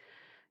you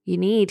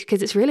need,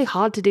 because it's really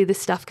hard to do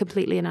this stuff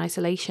completely in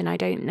isolation. I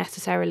don't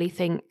necessarily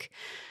think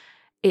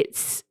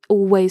it's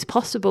always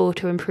possible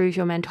to improve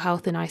your mental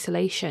health in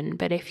isolation,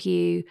 but if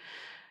you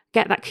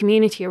get that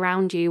community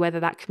around you, whether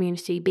that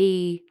community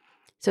be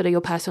sort of your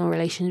personal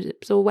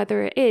relationships or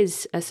whether it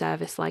is a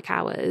service like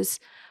ours,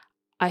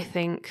 I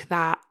think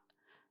that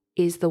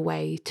is the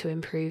way to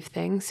improve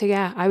things. So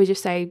yeah, I would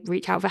just say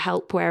reach out for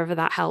help wherever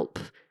that help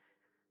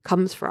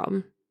comes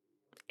from,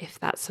 if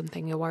that's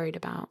something you're worried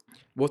about.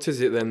 What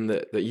is it then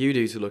that you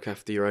do to look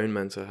after your own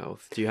mental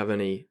health? Do you have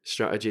any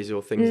strategies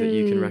or things that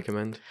you can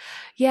recommend?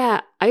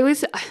 Yeah,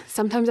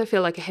 sometimes I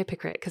feel like a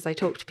hypocrite because I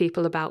talk to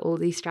people about all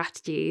these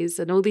strategies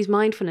and all these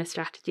mindfulness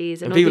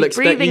strategies and all people these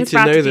expect breathing you to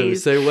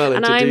strategies. know them so well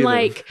and I'm to do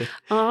like, them.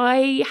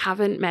 I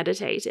haven't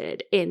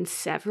meditated in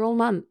several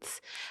months.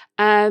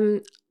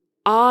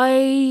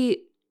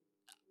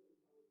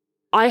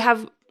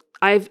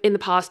 I've in the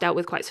past dealt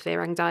with quite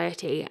severe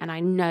anxiety, and I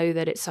know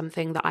that it's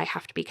something that I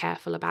have to be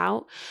careful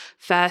about.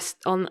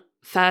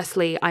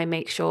 Firstly, I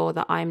make sure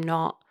that I'm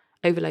not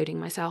overloading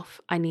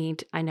myself. I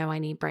know I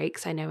need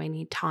breaks. I know I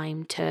need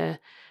time to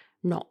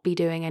not be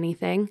doing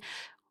anything.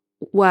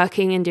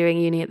 Working and doing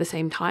uni at the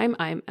same time,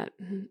 I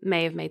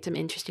may have made some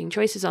interesting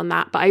choices on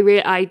that, but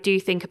I do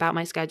think about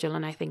my schedule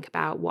and I think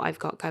about what I've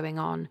got going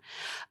on.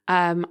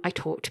 I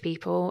talk to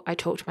people. I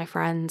talk to my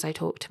friends. I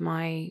talk to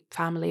my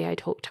family. I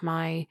talk to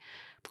my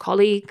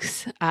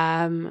colleagues,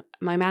 my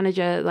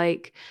manager,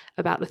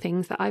 about the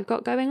things that I've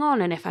got going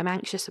on. And if I'm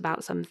anxious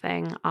about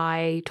something,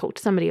 I talk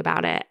to somebody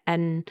about it.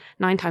 And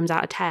 9 times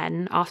out of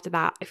 10, after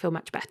that, I feel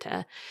much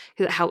better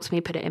because it helps me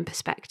put it in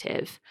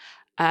perspective.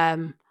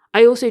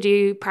 I also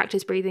do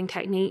practice breathing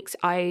techniques.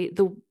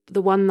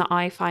 The one that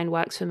I find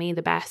works for me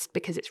the best,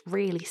 because it's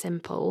really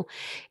simple,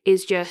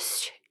 is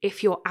just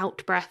if your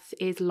out breath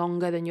is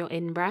longer than your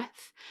in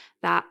breath,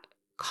 that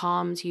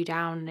calms you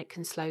down and it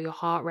can slow your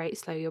heart rate,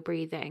 slow your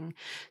breathing.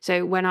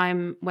 So when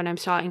I'm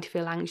starting to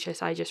feel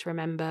anxious, I just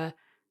remember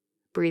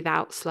breathe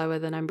out slower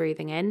than I'm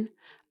breathing in.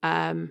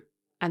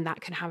 And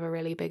that can have a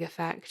really big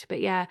effect. But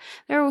yeah,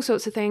 there are all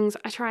sorts of things.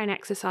 I try and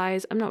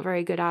exercise. I'm not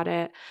very good at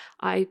it.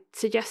 I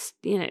suggest,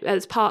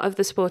 as part of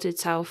the supported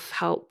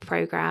self-help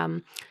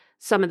program,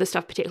 some of the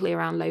stuff, particularly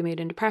around low mood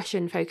and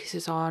depression,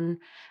 focuses on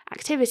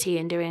activity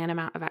and doing an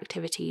amount of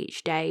activity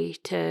each day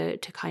to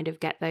kind of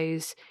get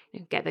those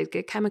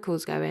good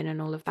chemicals going and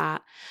all of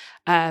that.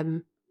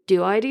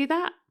 Do I do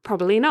that?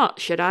 Probably not.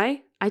 Should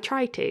I? I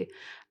try to.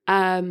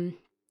 But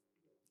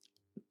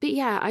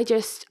yeah, I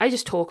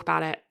just talk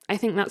about it. I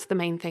think that's the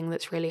main thing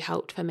that's really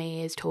helped for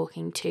me, is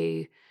talking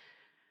to,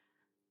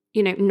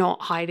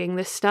 not hiding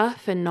this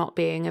stuff and not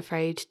being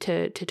afraid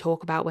to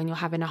talk about when you're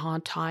having a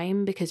hard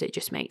time, because it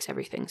just makes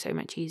everything so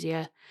much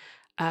easier.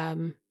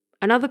 And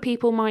other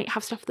people might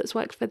have stuff that's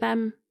worked for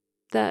them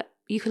that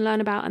you can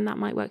learn about, and that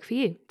might work for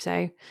you.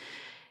 So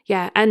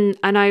yeah, and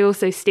I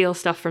also steal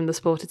stuff from the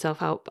supported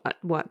self-help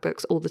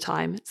workbooks all the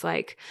time. It's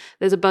like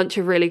there's a bunch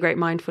of really great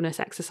mindfulness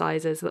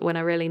exercises that when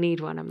I really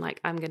need one, I'm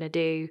like, I'm going to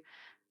do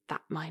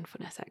that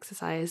mindfulness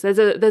exercise.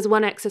 There's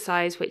one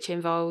exercise which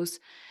involves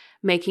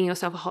making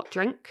yourself a hot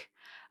drink,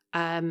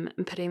 and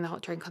putting the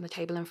hot drink on the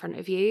table in front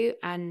of you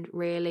and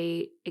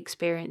really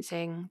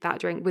experiencing that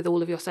drink with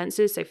all of your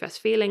senses. So first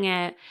feeling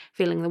it,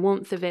 feeling the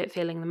warmth of it,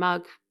 feeling the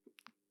mug,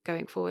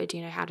 going forward,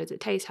 how does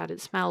it taste, how does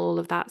it smell, all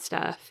of that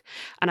stuff.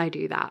 And I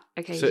do that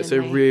occasionally. So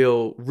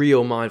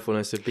real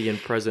mindfulness of being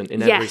present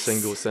in every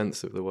single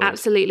sense of the word.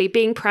 Absolutely.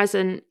 Being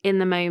present in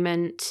the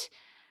moment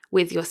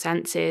with your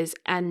senses.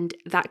 And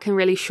that can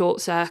really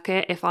short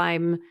circuit if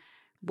I'm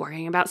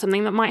worrying about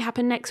something that might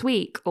happen next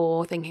week,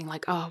 or thinking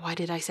like, oh, why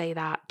did I say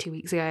that 2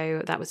 weeks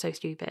ago? That was so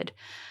stupid.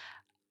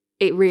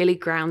 It really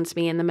grounds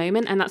me in the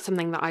moment. And that's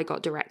something that I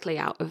got directly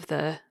out of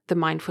the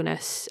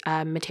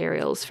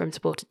materials from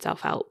supported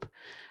self-help.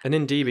 And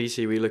in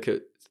DBT, we look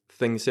at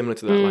things similar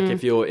to that. Like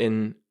if you're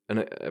in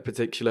a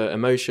particular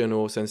emotion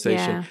or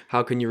sensation,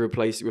 how can you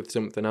replace it with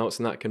something else?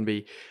 And that can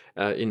be,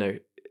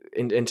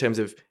 in terms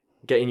of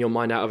getting your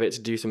mind out of it to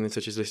do something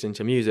such as listening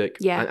to music.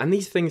 Yeah. And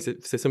these things,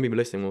 to some people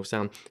listening, will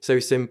sound so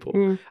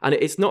simple. And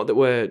it's not that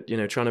we're,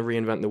 trying to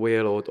reinvent the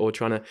wheel or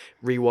trying to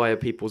rewire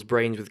people's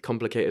brains with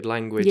complicated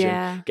language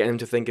and get them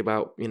to think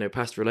about,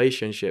 past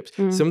relationships.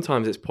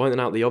 Sometimes it's pointing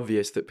out the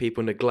obvious that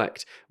people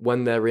neglect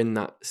when they're in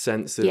that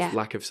sense of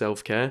lack of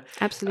self-care.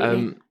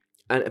 Absolutely.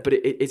 But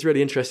it's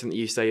really interesting that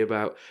you say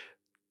about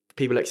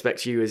people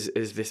expect you as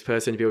this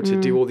person to be able to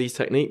do all these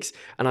techniques,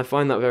 and I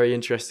find that very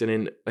interesting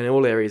in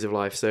all areas of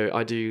life. So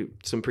I do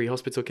some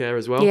pre-hospital care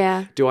as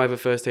well. Do I have a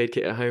first aid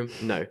kit at home?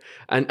 No.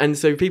 And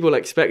so people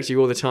expect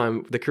you all the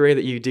time, the career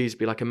that you do, to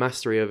be like a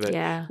mastery of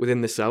it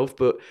within the self.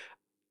 But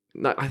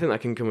I think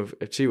that can come of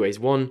two ways.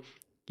 One,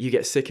 you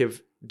get sick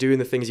of doing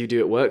the things you do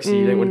at work, so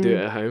you don't want to do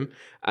it at home.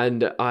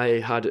 And I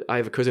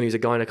have a cousin who's a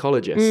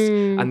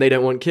gynecologist, and they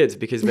don't want kids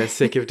because they're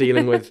sick of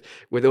dealing with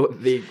all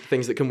the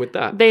things that come with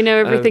that. They know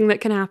everything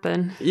that can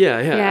happen. Yeah.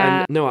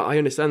 And no, I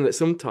understand that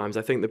sometimes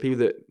I think the people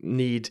that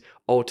need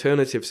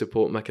alternative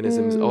support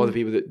mechanisms are the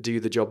people that do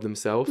the job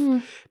themselves,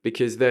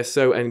 because they're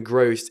so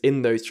engrossed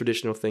in those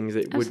traditional things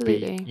that would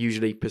be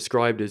usually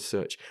prescribed as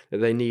such, that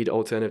they need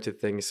alternative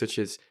things such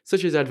as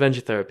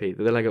adventure therapy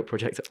that the Leg Up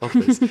Project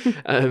offers.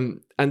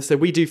 And so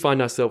we do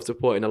find ourselves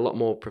supporting a lot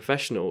more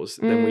professionals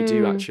than we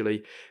do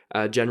actually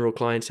general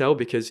clientele,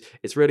 because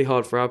it's really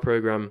hard for our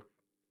program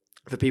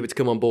for people to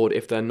come on board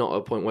if they're not at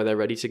a point where they're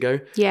ready to go.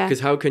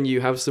 Because how can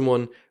you have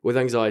someone with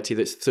anxiety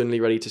that's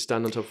suddenly ready to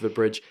stand on top of a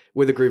bridge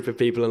with a group of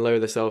people and lower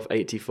themselves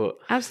 80 foot?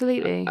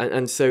 Absolutely.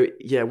 And so,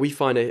 we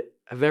find a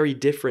very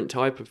different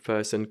type of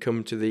person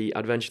come to the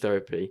adventure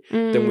therapy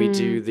than we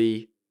do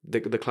the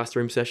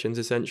classroom sessions,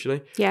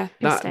 essentially.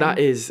 That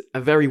is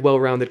a very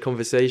well-rounded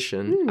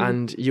conversation,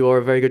 and you are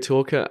a very good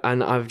talker,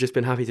 and I've just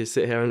been happy to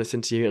sit here and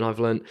listen to you, and I've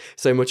learned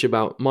so much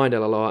about Mind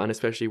LLR and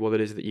especially what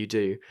it is that you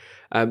do.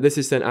 This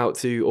is sent out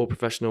to all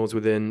professionals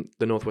within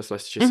the Northwest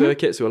Leicestershire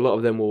circuit, so a lot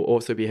of them will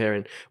also be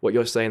hearing what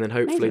you're saying, and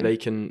hopefully they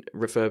can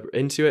refer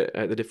into it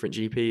at the different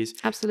GPs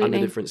and the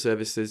different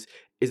services.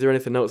 Is there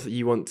anything else that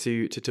you want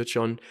to touch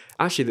on?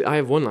 Actually, I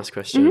have one last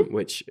question,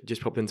 which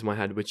just popped into my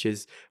head, which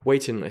is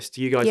waiting list.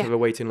 Do you guys have a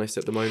waiting list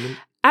at the moment?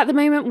 At the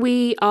moment,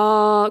 we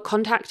are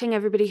contacting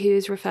everybody who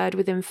is referred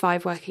within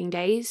 5 working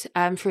days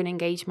for an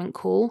engagement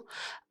call.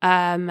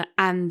 And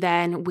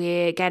then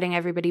we're getting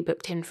everybody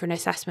booked in for an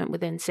assessment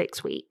within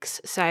 6 weeks.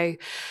 So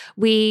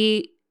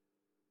we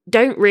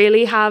don't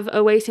really have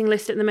a waiting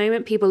list at the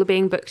moment. People are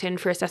being booked in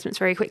for assessments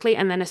very quickly,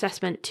 and then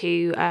assessment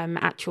to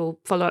actual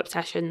follow-up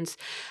sessions.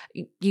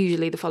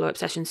 Usually the follow-up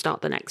sessions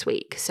start the next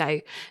week.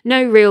 So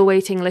no real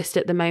waiting list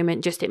at the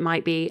moment, just it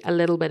might be a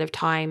little bit of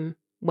time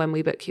when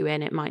we book you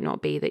in. It might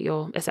not be that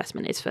your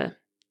assessment is for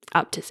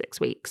up to 6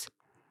 weeks.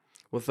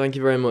 Well, thank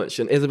you very much.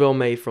 And Isobel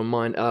May from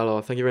Mind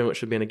LLR, thank you very much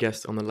for being a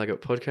guest on the Leg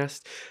Up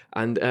podcast.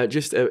 And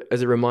just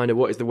as a reminder,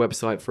 what is the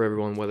website for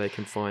everyone where they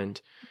can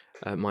find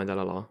Mind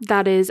LLR?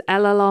 That is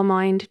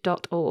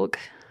llrmind.org.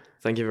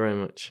 Thank you very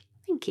much.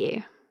 Thank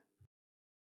you.